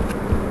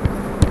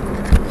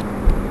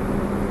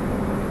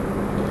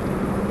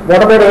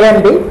 What about A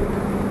and B?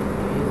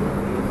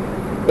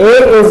 A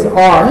is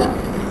on,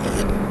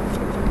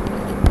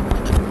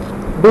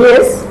 B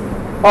is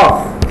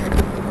off.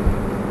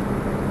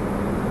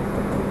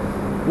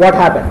 What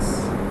happens?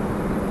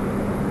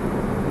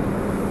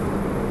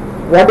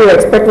 What do you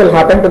expect will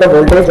happen to the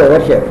voltage over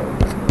here?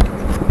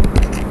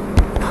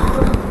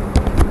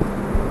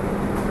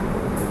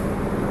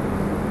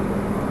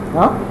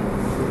 Huh?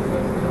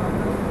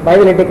 Why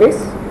will it decrease?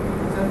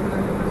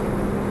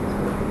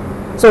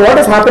 So what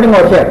is happening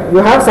over here? You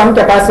have some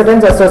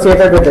capacitance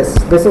associated with this.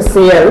 This is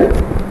CL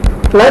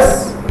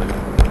plus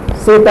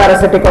C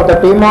parasitic of the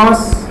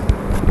PMOS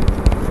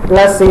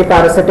plus C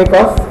parasitic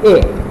of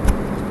A,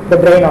 the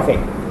drain of A.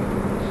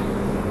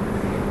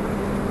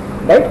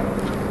 Right?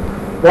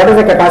 What is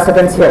the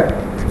capacitance here?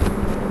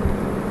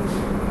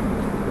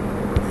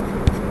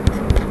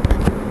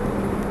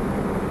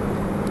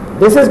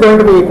 This is going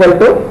to be equal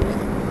to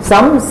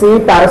some C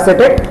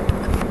parasitic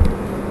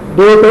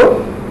due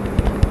to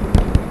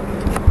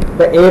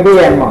the AB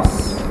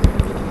NMOS.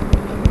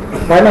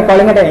 Why am I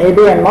calling it an AB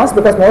NMOS?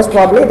 Because most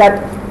probably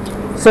that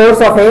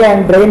source of A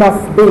and drain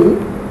of B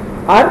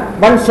are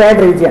one shared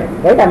region,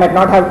 right? I might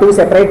not have two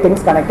separate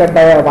things connected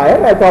by a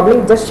wire. I'll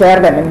probably just share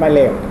them in my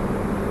layout.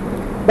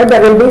 But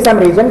there will be some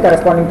region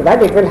corresponding to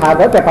that. It will have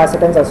a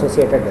capacitance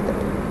associated with it.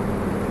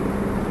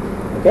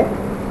 Okay.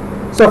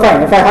 So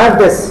fine. If I have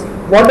this,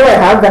 what do I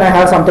have? Then I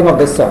have something of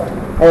this sort.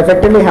 I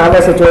effectively have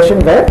a situation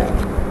where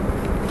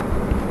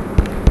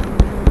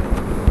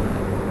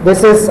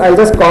this is, I'll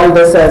just call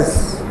this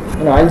as,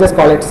 I'll just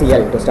call it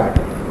CL to start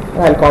with.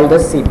 And I'll call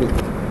this CP.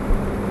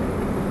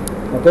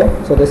 Okay,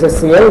 so this is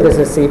CL, this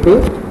is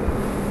CP.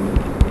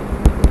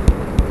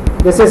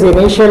 This is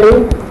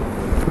initially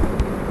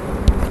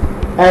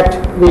at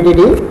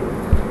VDD.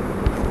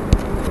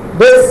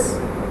 This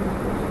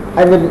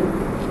I will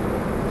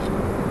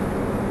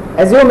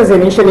assume is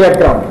initially at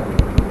ground.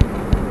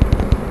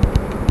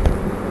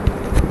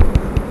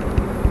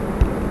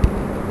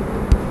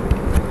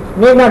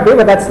 May not be,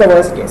 but that's the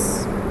worst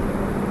case.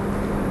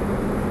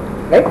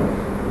 Right?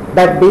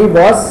 That B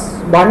was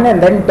 1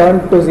 and then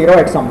turned to 0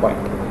 at some point.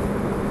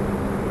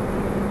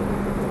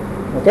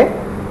 Okay?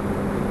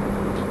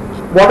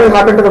 What will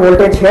happen to the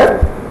voltage here?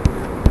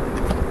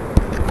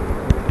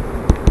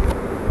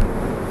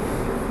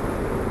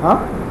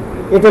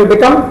 It will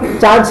become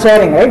charge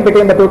sharing, right,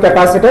 between the two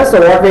capacitors. So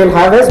what we will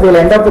have is, we will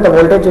end up with a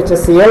voltage which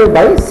is CL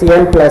by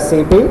CL plus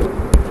CP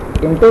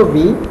into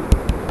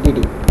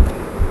VDD.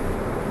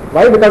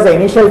 Why? Because the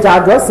initial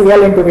charge was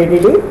CL into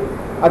VDD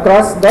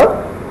across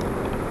the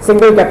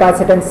single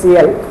capacitance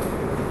CL.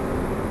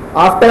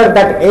 After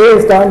that A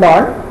is turned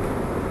on,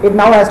 it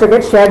now has to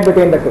get shared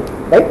between the two,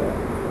 right?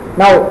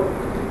 Now,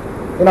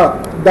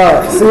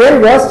 the CL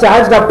was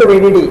charged up to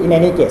VDD in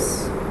any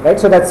case, right?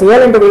 So that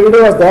CL into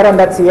VDD was there on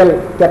that CL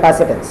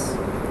capacitance.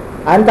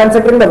 I am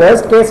considering the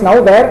worst case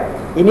now where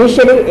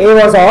initially A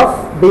was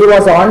off, B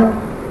was on,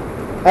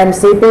 and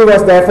Cp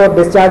was therefore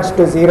discharged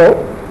to 0.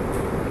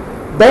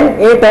 Then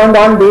A turned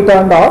on, B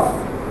turned off,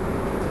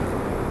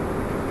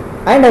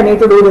 and I need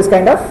to do this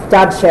kind of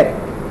charge sharing.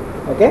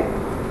 Okay.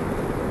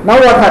 Now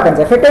what happens?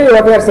 Effectively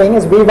what we are saying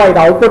is Vy, the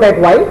output at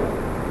Y,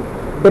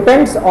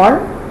 depends on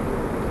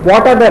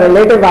what are the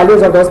relative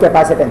values of those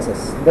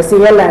capacitances, the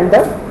Cl and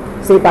the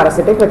C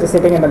parasitic, which is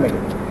sitting in the middle.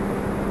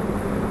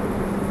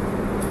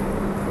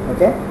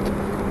 Okay.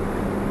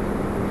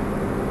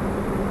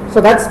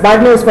 So that's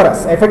bad news for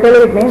us.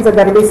 Effectively it means that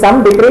there will be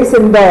some decrease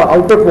in the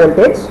output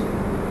voltage,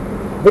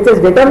 which is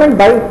determined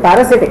by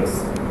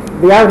parasitics.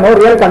 We have no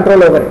real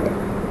control over it.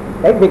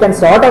 Right? We can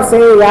sort of say,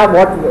 yeah,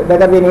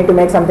 whether we need to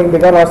make something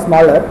bigger or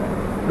smaller,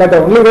 but the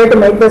only way to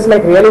make this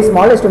like really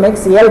small is to make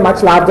Cl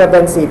much larger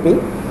than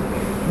Cp,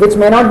 which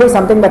may not be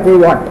something that we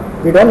want.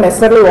 We don't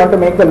necessarily want to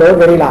make the load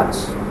very large.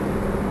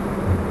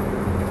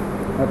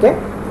 Okay?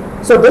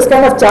 So this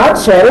kind of charge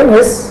sharing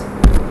is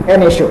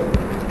an issue.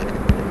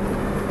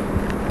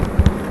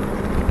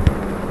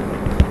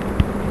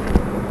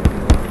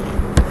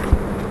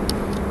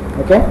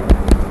 Okay?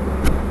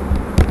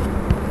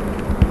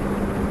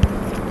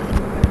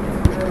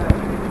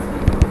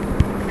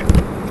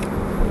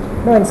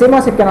 No, in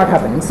CMOS it cannot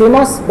happen. In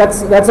CMOS,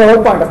 that's the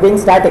whole point of being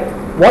static.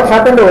 What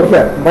happened over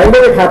here? Why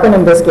did it happen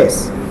in this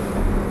case?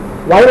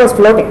 Y was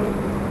floating.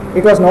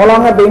 It was no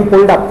longer being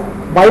pulled up.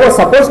 Y was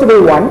supposed to be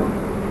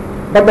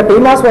 1, but the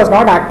PMOS was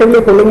not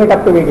actively pulling it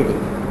up to VDD.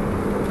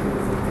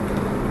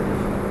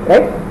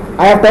 Right?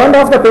 I have turned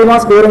off the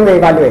PMOS during the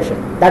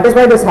evaluation. That is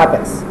why this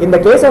happens. In the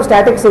case of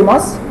static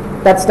CMOS,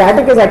 that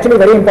static is actually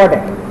very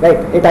important. Right?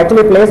 It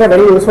actually plays a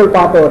very useful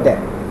part over there.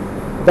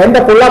 When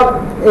the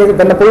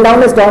pull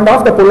down is turned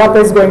off, the pull up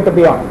is going to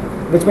be on,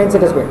 which means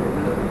it is going.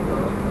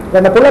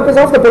 When the pull up is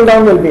off, the pull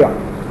down will be on.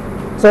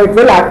 So it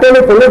will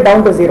actively pull it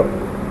down to 0.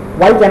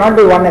 Y cannot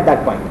be 1 at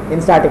that point in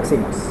static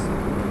CMOS.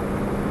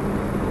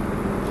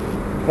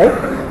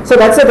 Right? So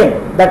that's the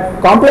thing.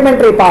 That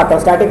complementary part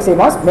of static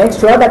CMOS makes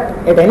sure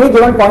that at any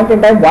given point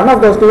in time, one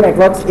of those two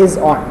networks is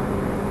on.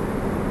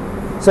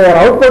 So your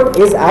output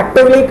is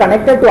actively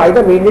connected to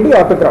either VDD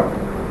or to ground.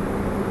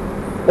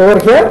 Over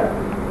here,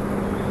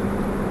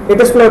 it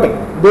is floating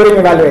during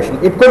evaluation.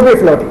 It could be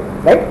floating,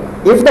 right?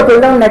 If the pull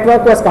down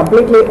network was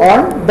completely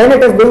on, then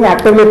it is being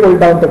actively pulled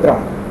down to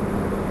ground.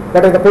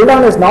 But if the pull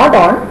down is not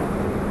on,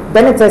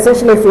 then it's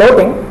essentially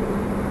floating,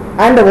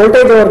 and the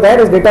voltage over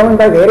there is determined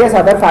by various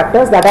other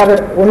factors that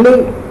are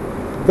only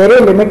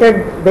very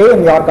limited way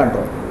in your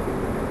control.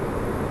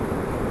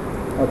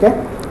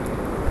 Okay?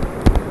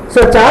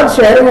 So charge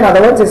sharing, in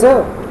other words, is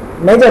a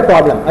major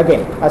problem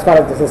again as far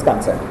as this is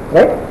concerned,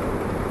 right?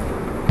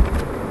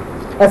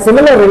 A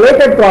similar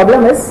related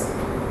problem is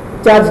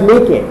charge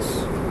leakage.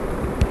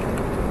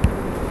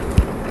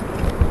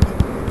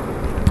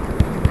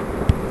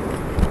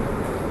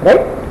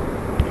 Right?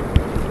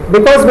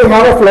 Because we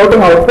have a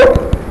floating output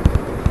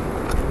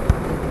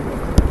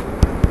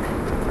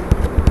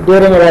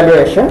during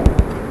evaluation,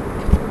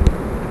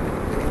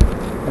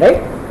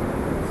 right?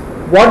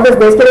 What this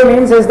basically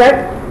means is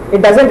that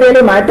it doesn't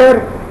really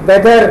matter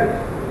whether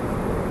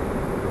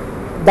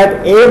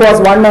that A was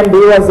 1 and B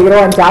was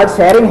 0 and charge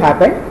sharing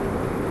happened.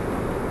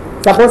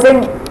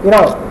 Supposing,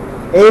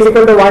 A is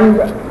equal to 1,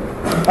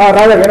 or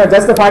rather,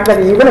 just the fact that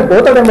even if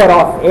both of them were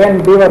off, A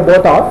and B were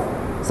both off,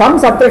 some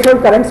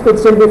subthreshold currents could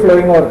still be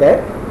flowing over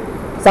there.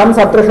 Some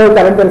subthreshold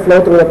current will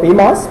flow through the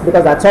PMOS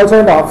because that's also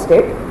in the off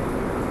state.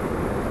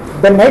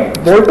 The net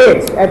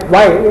voltage at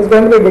Y is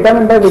going to be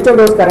determined by which of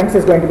those currents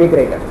is going to be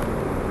greater.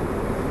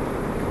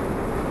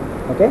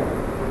 Okay?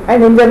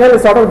 And in general,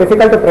 it's sort of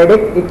difficult to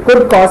predict. It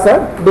could cause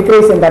a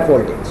decrease in that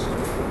voltage.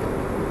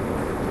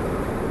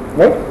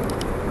 Right?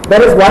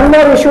 There is one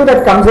more issue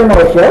that comes in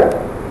over here,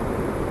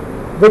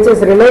 which is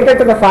related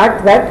to the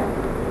fact that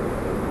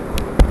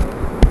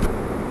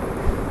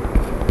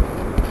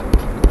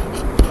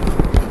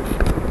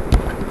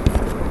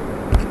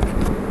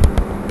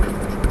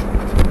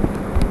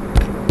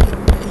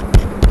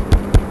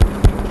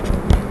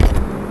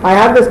I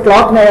have this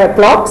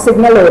clock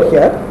signal over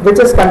here, which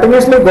is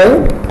continuously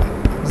going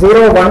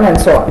 0, 1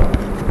 and so on.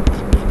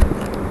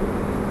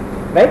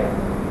 Right?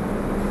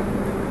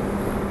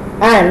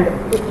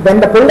 And when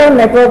the pull down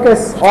network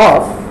is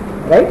off,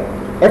 right,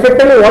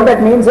 effectively what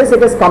that means is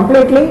it is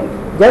completely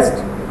just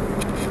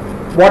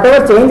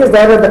whatever change is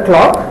there with the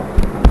clock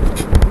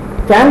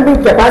can be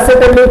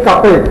capacitively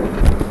coupled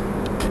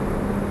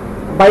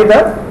by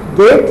the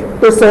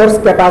gate to source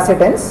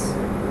capacitance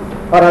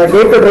or a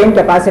gate to drain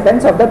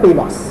capacitance of the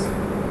PMOS.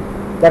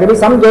 There will be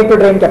some gate to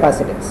drain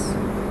capacitance.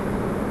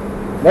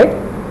 Right?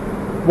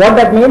 What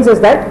that means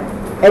is that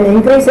an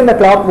increase in the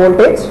clock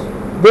voltage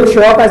will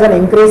show up as an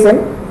increase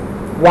in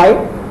Y,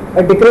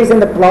 a decrease in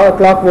the clock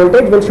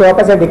voltage will show up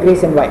as a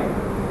decrease in Y.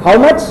 How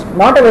much?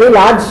 Not a very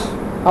large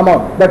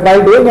amount, but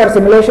while doing your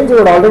simulations you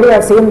would already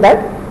have seen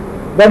that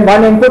when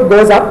one input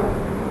goes up,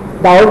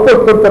 the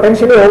output could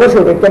potentially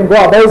overshoot. It can go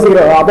above 0,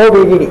 above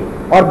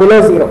VDD or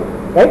below 0,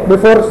 right,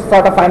 before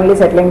sort of finally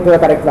settling to a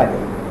correct value.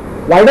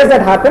 Why does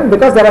that happen?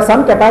 Because there are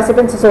some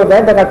capacitances over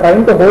there that are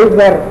trying to hold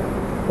their,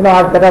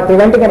 that are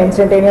preventing an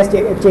instantaneous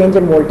change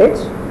in voltage,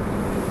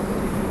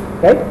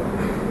 right?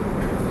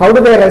 How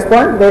do they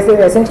respond? They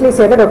essentially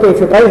say that, okay, if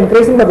you try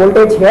increasing the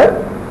voltage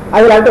here,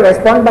 I will have to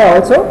respond by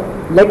also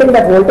letting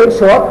that voltage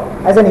show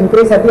up as an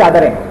increase at the other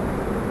end.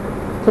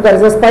 So there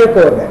is a spike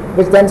over there,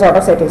 which then sort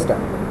of settles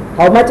down.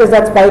 How much is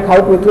that spike?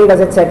 How quickly does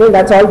it settle?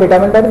 That's all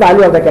determined by the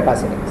value of the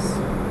capacitance.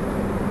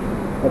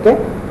 Okay?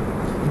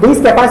 These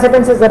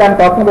capacitances that I am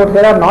talking about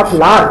here are not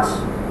large,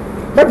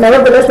 but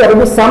nevertheless there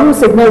will be some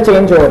signal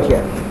change over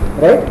here,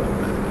 right?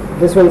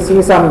 This will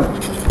see some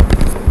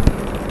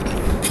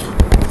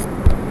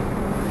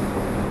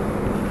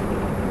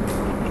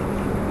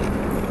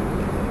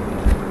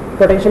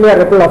potentially a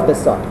ripple of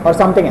this sort or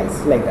something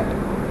else like that,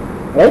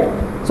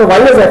 right? So Y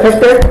is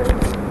affected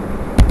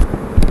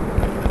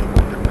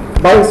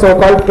by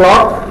so-called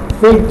clock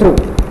feed through.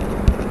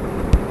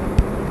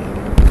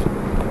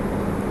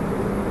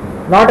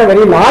 Not a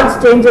very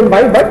large change in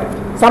Y,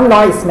 but some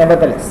noise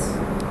nevertheless.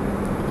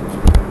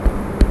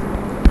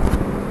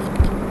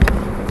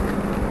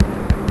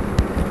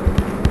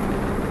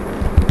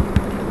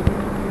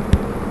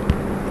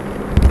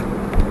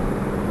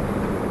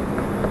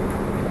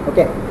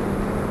 Okay.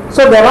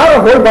 So there are a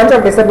whole bunch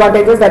of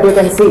disadvantages that you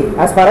can see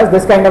as far as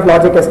this kind of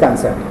logic is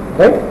concerned,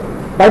 right?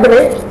 By the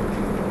way,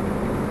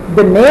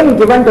 the name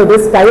given to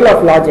this style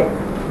of logic,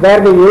 where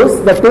we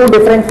use the two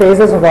different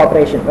phases of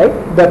operation, right?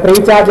 The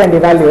pre-charge and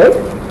evaluate.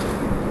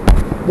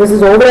 This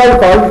is overall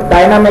called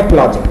dynamic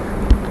logic.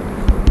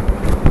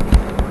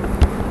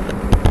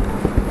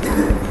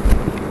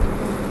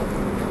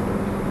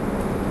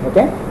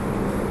 Okay?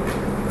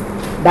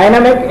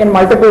 Dynamic in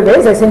multiple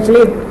ways.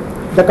 Essentially,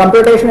 the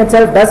computation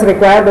itself does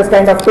require this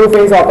kind of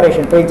two-phase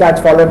operation, pre-charge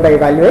followed by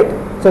evaluate.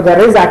 So there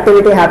is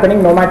activity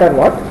happening no matter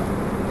what.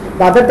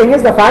 The other thing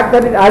is the fact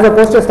that as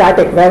opposed to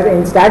static, where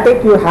in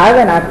static you have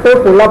an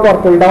active pull up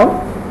or pull down,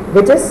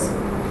 which is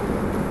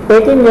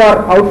taking your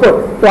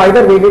output to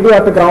either VDD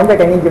or to ground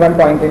at any given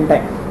point in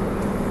time.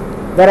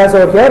 Whereas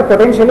over here,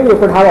 potentially you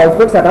could have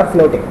outputs that are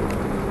floating.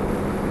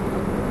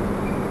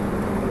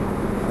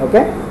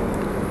 Okay?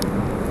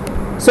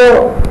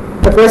 So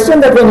the question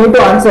that we need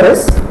to answer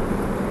is,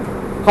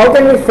 how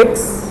can we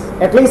fix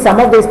at least some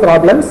of these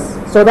problems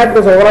so that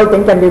this overall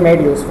thing can be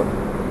made useful?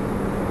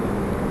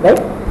 Right?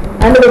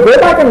 And if we go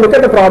back and look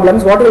at the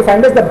problems, what we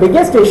find is the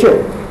biggest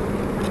issue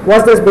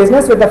was this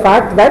business with the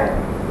fact that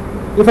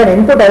if an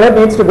input ever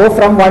needs to go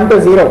from 1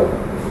 to 0,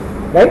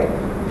 right,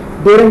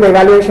 during the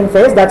evaluation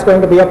phase, that's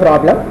going to be a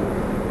problem,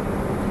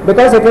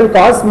 because it will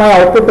cause my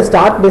output to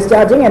start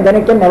discharging and then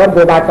it can never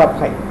go back up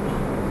high.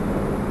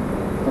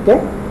 Okay?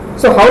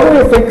 So how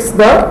do we fix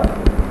the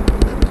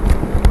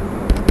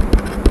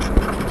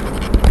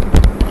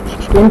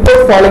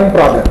input falling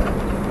problem?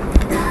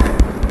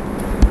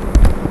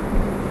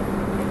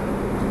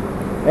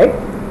 Right?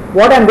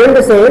 What I am going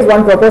to say is,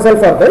 one proposal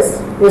for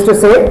this is to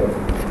say,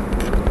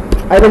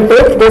 I will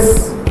take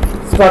this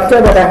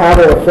structure that I have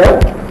over here,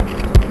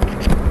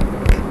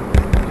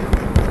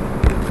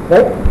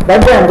 right?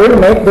 That way I am going to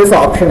make this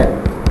optional.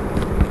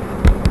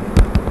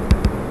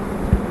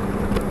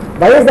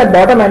 Why is that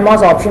bottom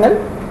NMOS optional?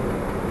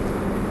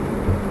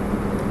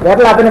 What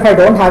will happen if I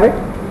don't have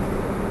it?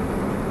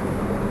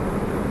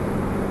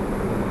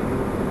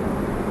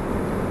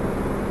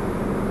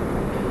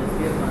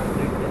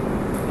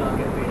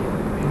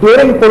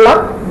 During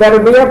pull-up, there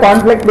will be a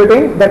conflict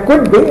between, there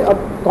could be a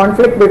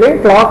conflict between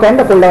clock and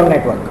the pull-down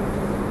network,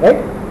 right?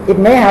 It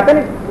may happen,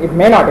 it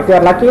may not. If you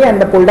are lucky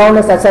and the pull-down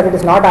is such that it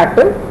is not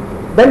active,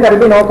 then there will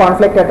be no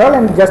conflict at all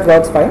and it just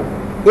works fine.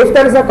 If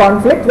there is a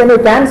conflict, then you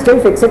can still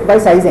fix it by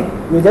sizing.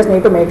 You just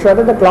need to make sure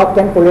that the clock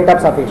can pull it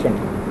up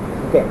sufficiently.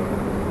 Okay.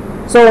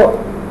 So,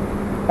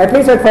 at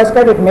least at first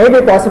cut, it may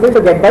be possible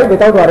to get by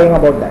without worrying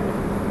about that.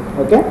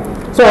 Okay.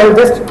 So, I will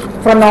just,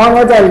 from now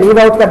onwards, I will leave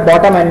out the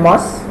bottom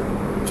NMOS.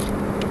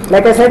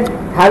 Like I said,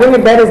 having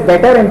it there is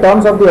better in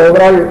terms of the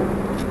overall,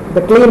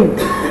 the clean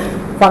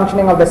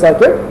functioning of the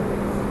circuit,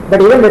 but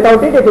even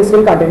without it, it will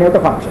still continue to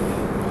function.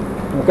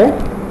 Okay.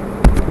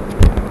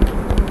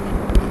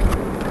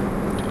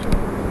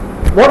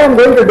 What I am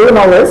going to do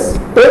now is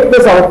take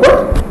this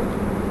output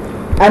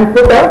and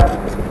put a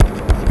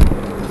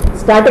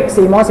static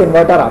CMOS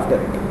inverter after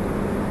it.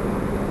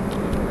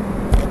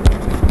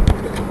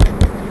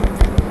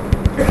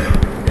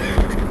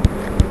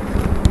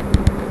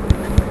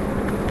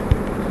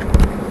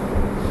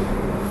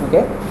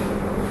 Okay.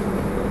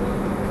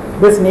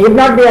 This need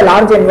not be a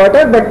large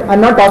inverter, but I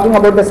am not talking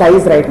about the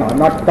size right now. I am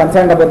not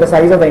concerned about the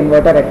size of the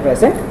inverter at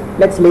present.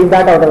 Let's leave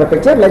that out of the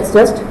picture. Let's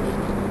just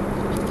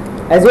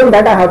assume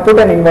that I have put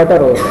an inverter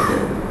over there.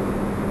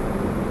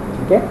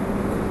 Okay.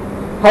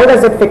 How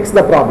does it fix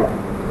the problem?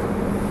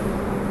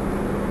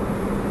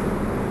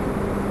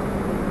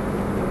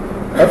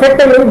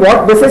 Effectively,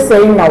 what this is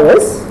saying now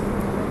is,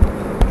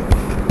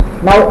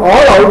 now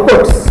all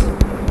outputs,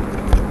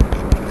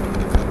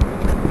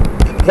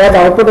 where the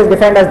output is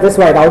defined as this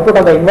way, the output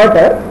of the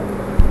inverter,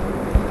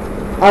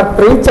 are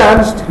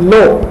pre-charged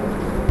low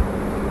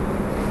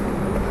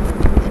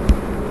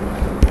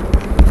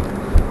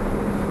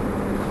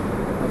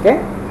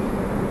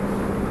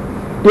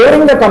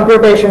during the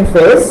computation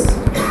phase,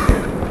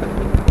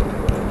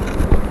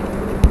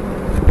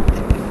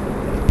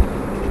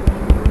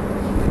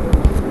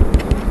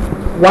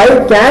 Y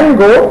can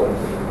go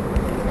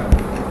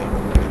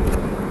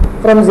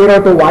from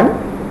 0 to 1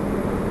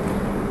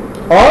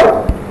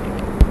 or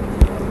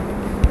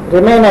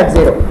remain at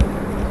 0.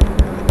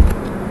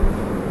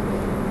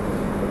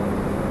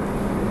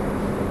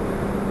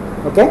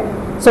 Okay.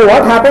 So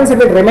what happens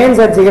if it remains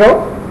at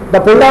 0? The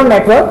pull down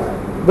network,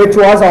 which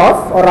was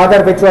off, or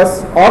rather which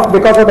was off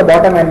because of the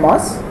bottom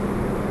NMOS,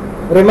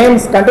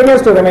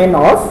 continues to remain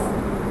off.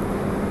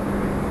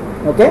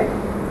 Okay.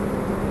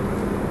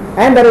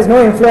 And there is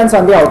no influence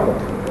on the output.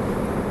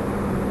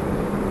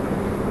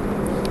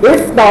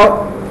 If the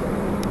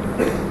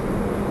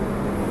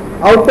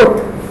output,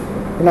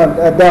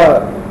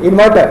 the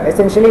inverter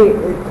essentially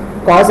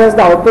causes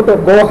the output to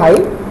go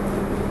high,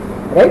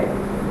 right?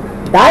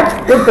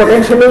 That could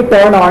potentially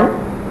turn on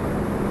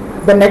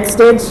the next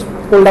stage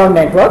pull down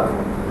network,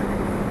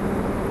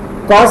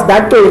 cause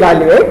that to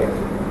evaluate,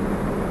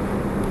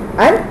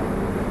 and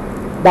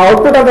the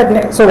output of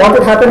that. So what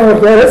would happen over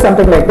here is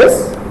something like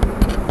this.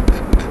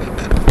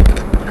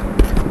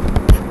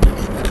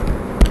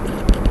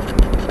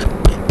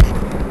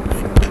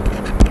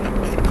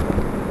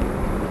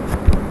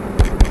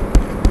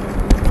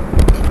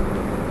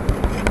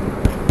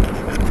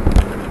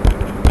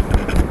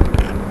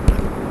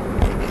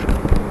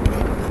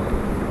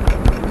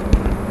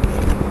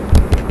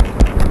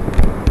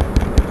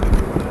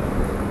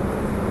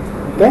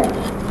 Okay.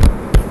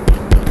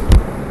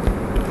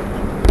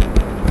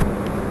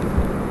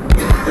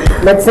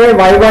 Let's say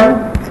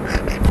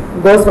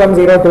Y1 goes from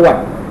 0 to 1.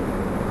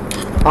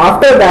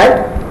 After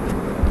that,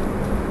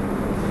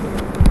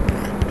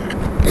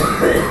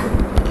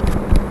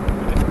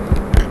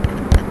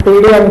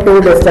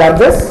 PDM2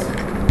 discharges,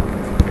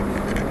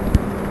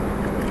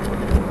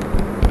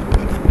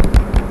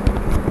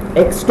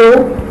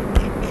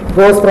 X2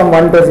 goes from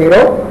 1 to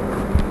 0,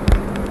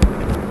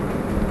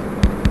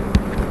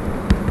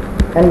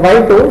 and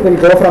Y2 will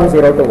go from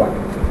 0 to 1.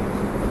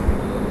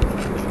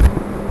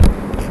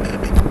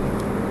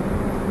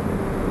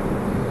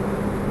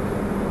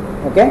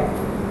 Okay.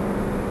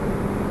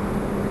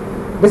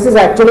 This is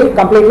actually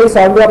completely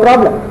solved your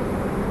problem,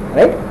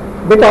 right?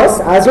 Because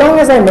as long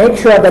as I make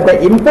sure that the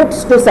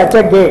inputs to such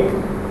a gate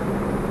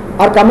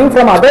are coming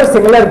from other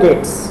similar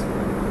gates,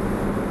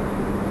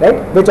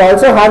 right, which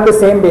also have the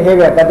same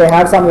behavior, that they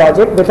have some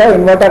logic with an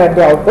inverter at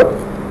the output,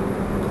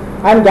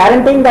 I am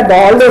guaranteeing that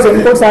all those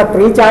inputs are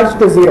pre-charged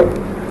to 0,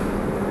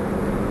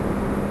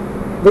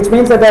 which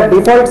means that their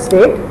default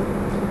state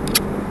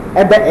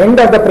at the end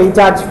of the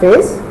pre-charge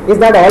phase is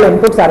that all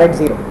inputs are at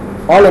 0,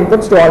 all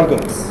inputs to all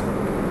gates.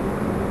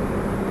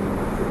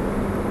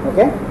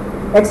 Okay,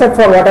 except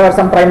for whatever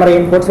some primary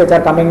inputs which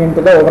are coming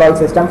into the overall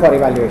system for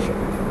evaluation.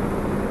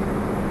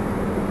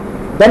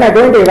 Then I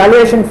go into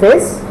evaluation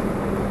phase,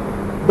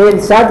 they will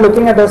start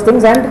looking at those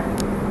things and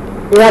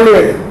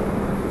evaluating.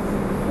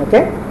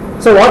 Okay,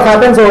 so what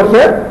happens over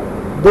here?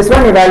 This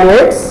one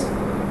evaluates,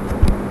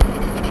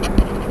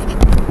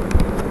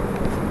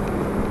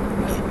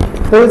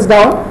 pulls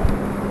down,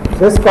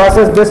 this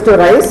causes this to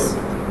rise,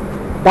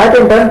 that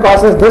in turn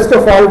causes this to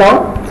fall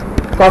down,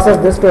 causes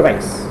this to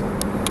rise.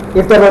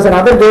 If there was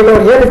another gate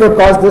over here, it would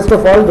cause this to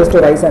fall, this to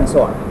rise, and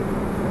so on.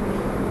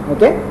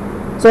 Okay,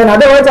 so in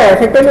other words, I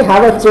effectively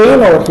have a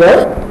chain over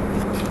here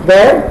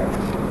where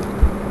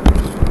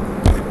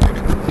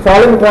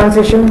falling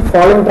transition,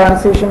 falling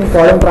transition,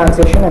 falling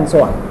transition, and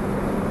so on.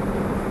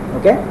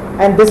 Okay,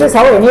 and this is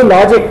how any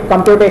logic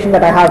computation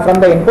that I have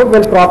from the input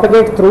will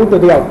propagate through to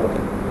the output.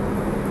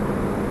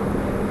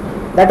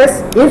 That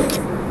is, if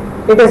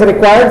it is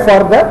required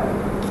for the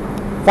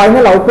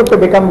final output to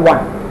become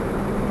 1.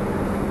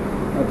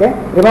 Okay,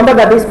 remember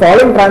that these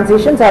falling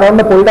transitions are on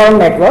the pull down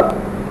network,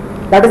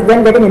 that is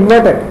then getting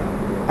inverted,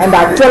 and the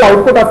actual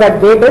output of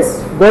that gate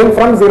is going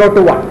from 0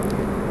 to 1.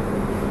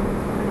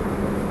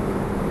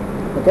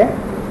 Okay,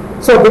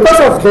 so because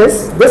of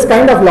this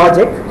kind of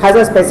logic has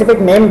a specific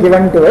name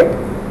given to it,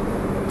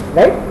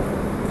 right?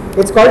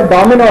 It's called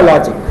domino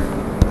logic.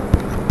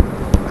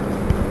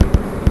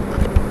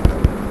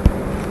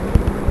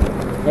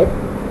 Right?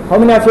 How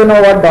many of you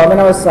know what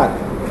dominoes are?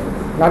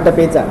 Not the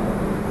pizza.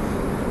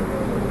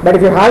 But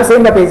if you have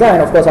seen the pizza,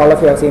 and of course all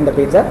of you have seen the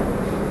pizza,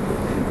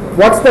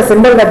 what's the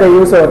symbol that they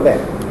use over there?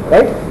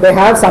 Right? They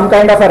have some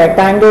kind of a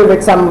rectangle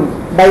with some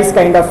dice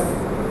kind of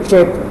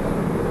shape,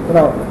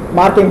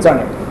 markings on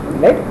it.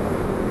 Right?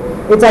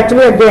 It's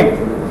actually a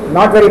game,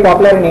 not very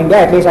popular in India,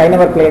 at least I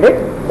never played it.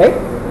 Right?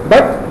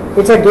 But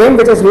it's a game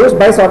which is used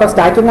by sort of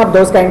stacking up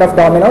those kind of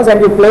dominoes,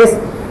 and you place,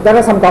 there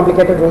are some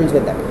complicated rules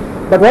with that.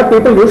 But what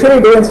people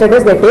usually do instead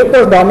is they take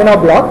those domino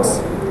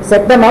blocks,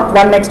 set them up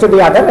one next to the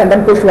other, and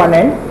then push one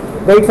end,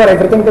 wait for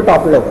everything to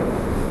topple over.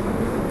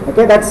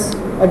 Okay, that's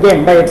a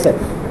game by itself.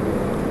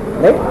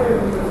 Right?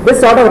 This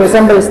sort of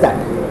resembles that.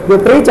 You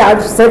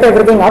pre-charge, set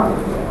everything up,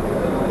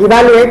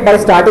 evaluate by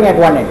starting at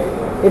one end.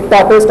 It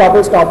topples,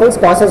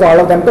 causes all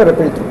of them to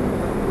ripple through.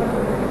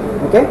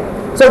 Okay,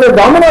 So the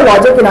domino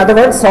logic, in other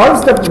words,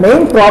 solves the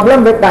main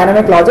problem with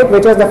dynamic logic,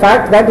 which is the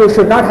fact that you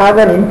should not have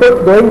an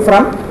input going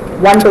from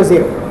 1 to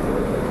 0.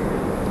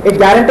 It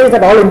guarantees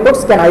that all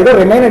inputs can either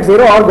remain at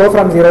 0 or go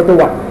from 0 to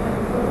 1.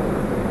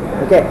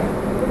 Okay.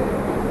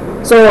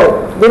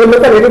 So we will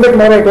look a little bit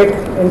more at it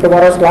in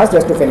tomorrow's class,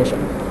 just to finish it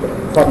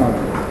for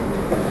now.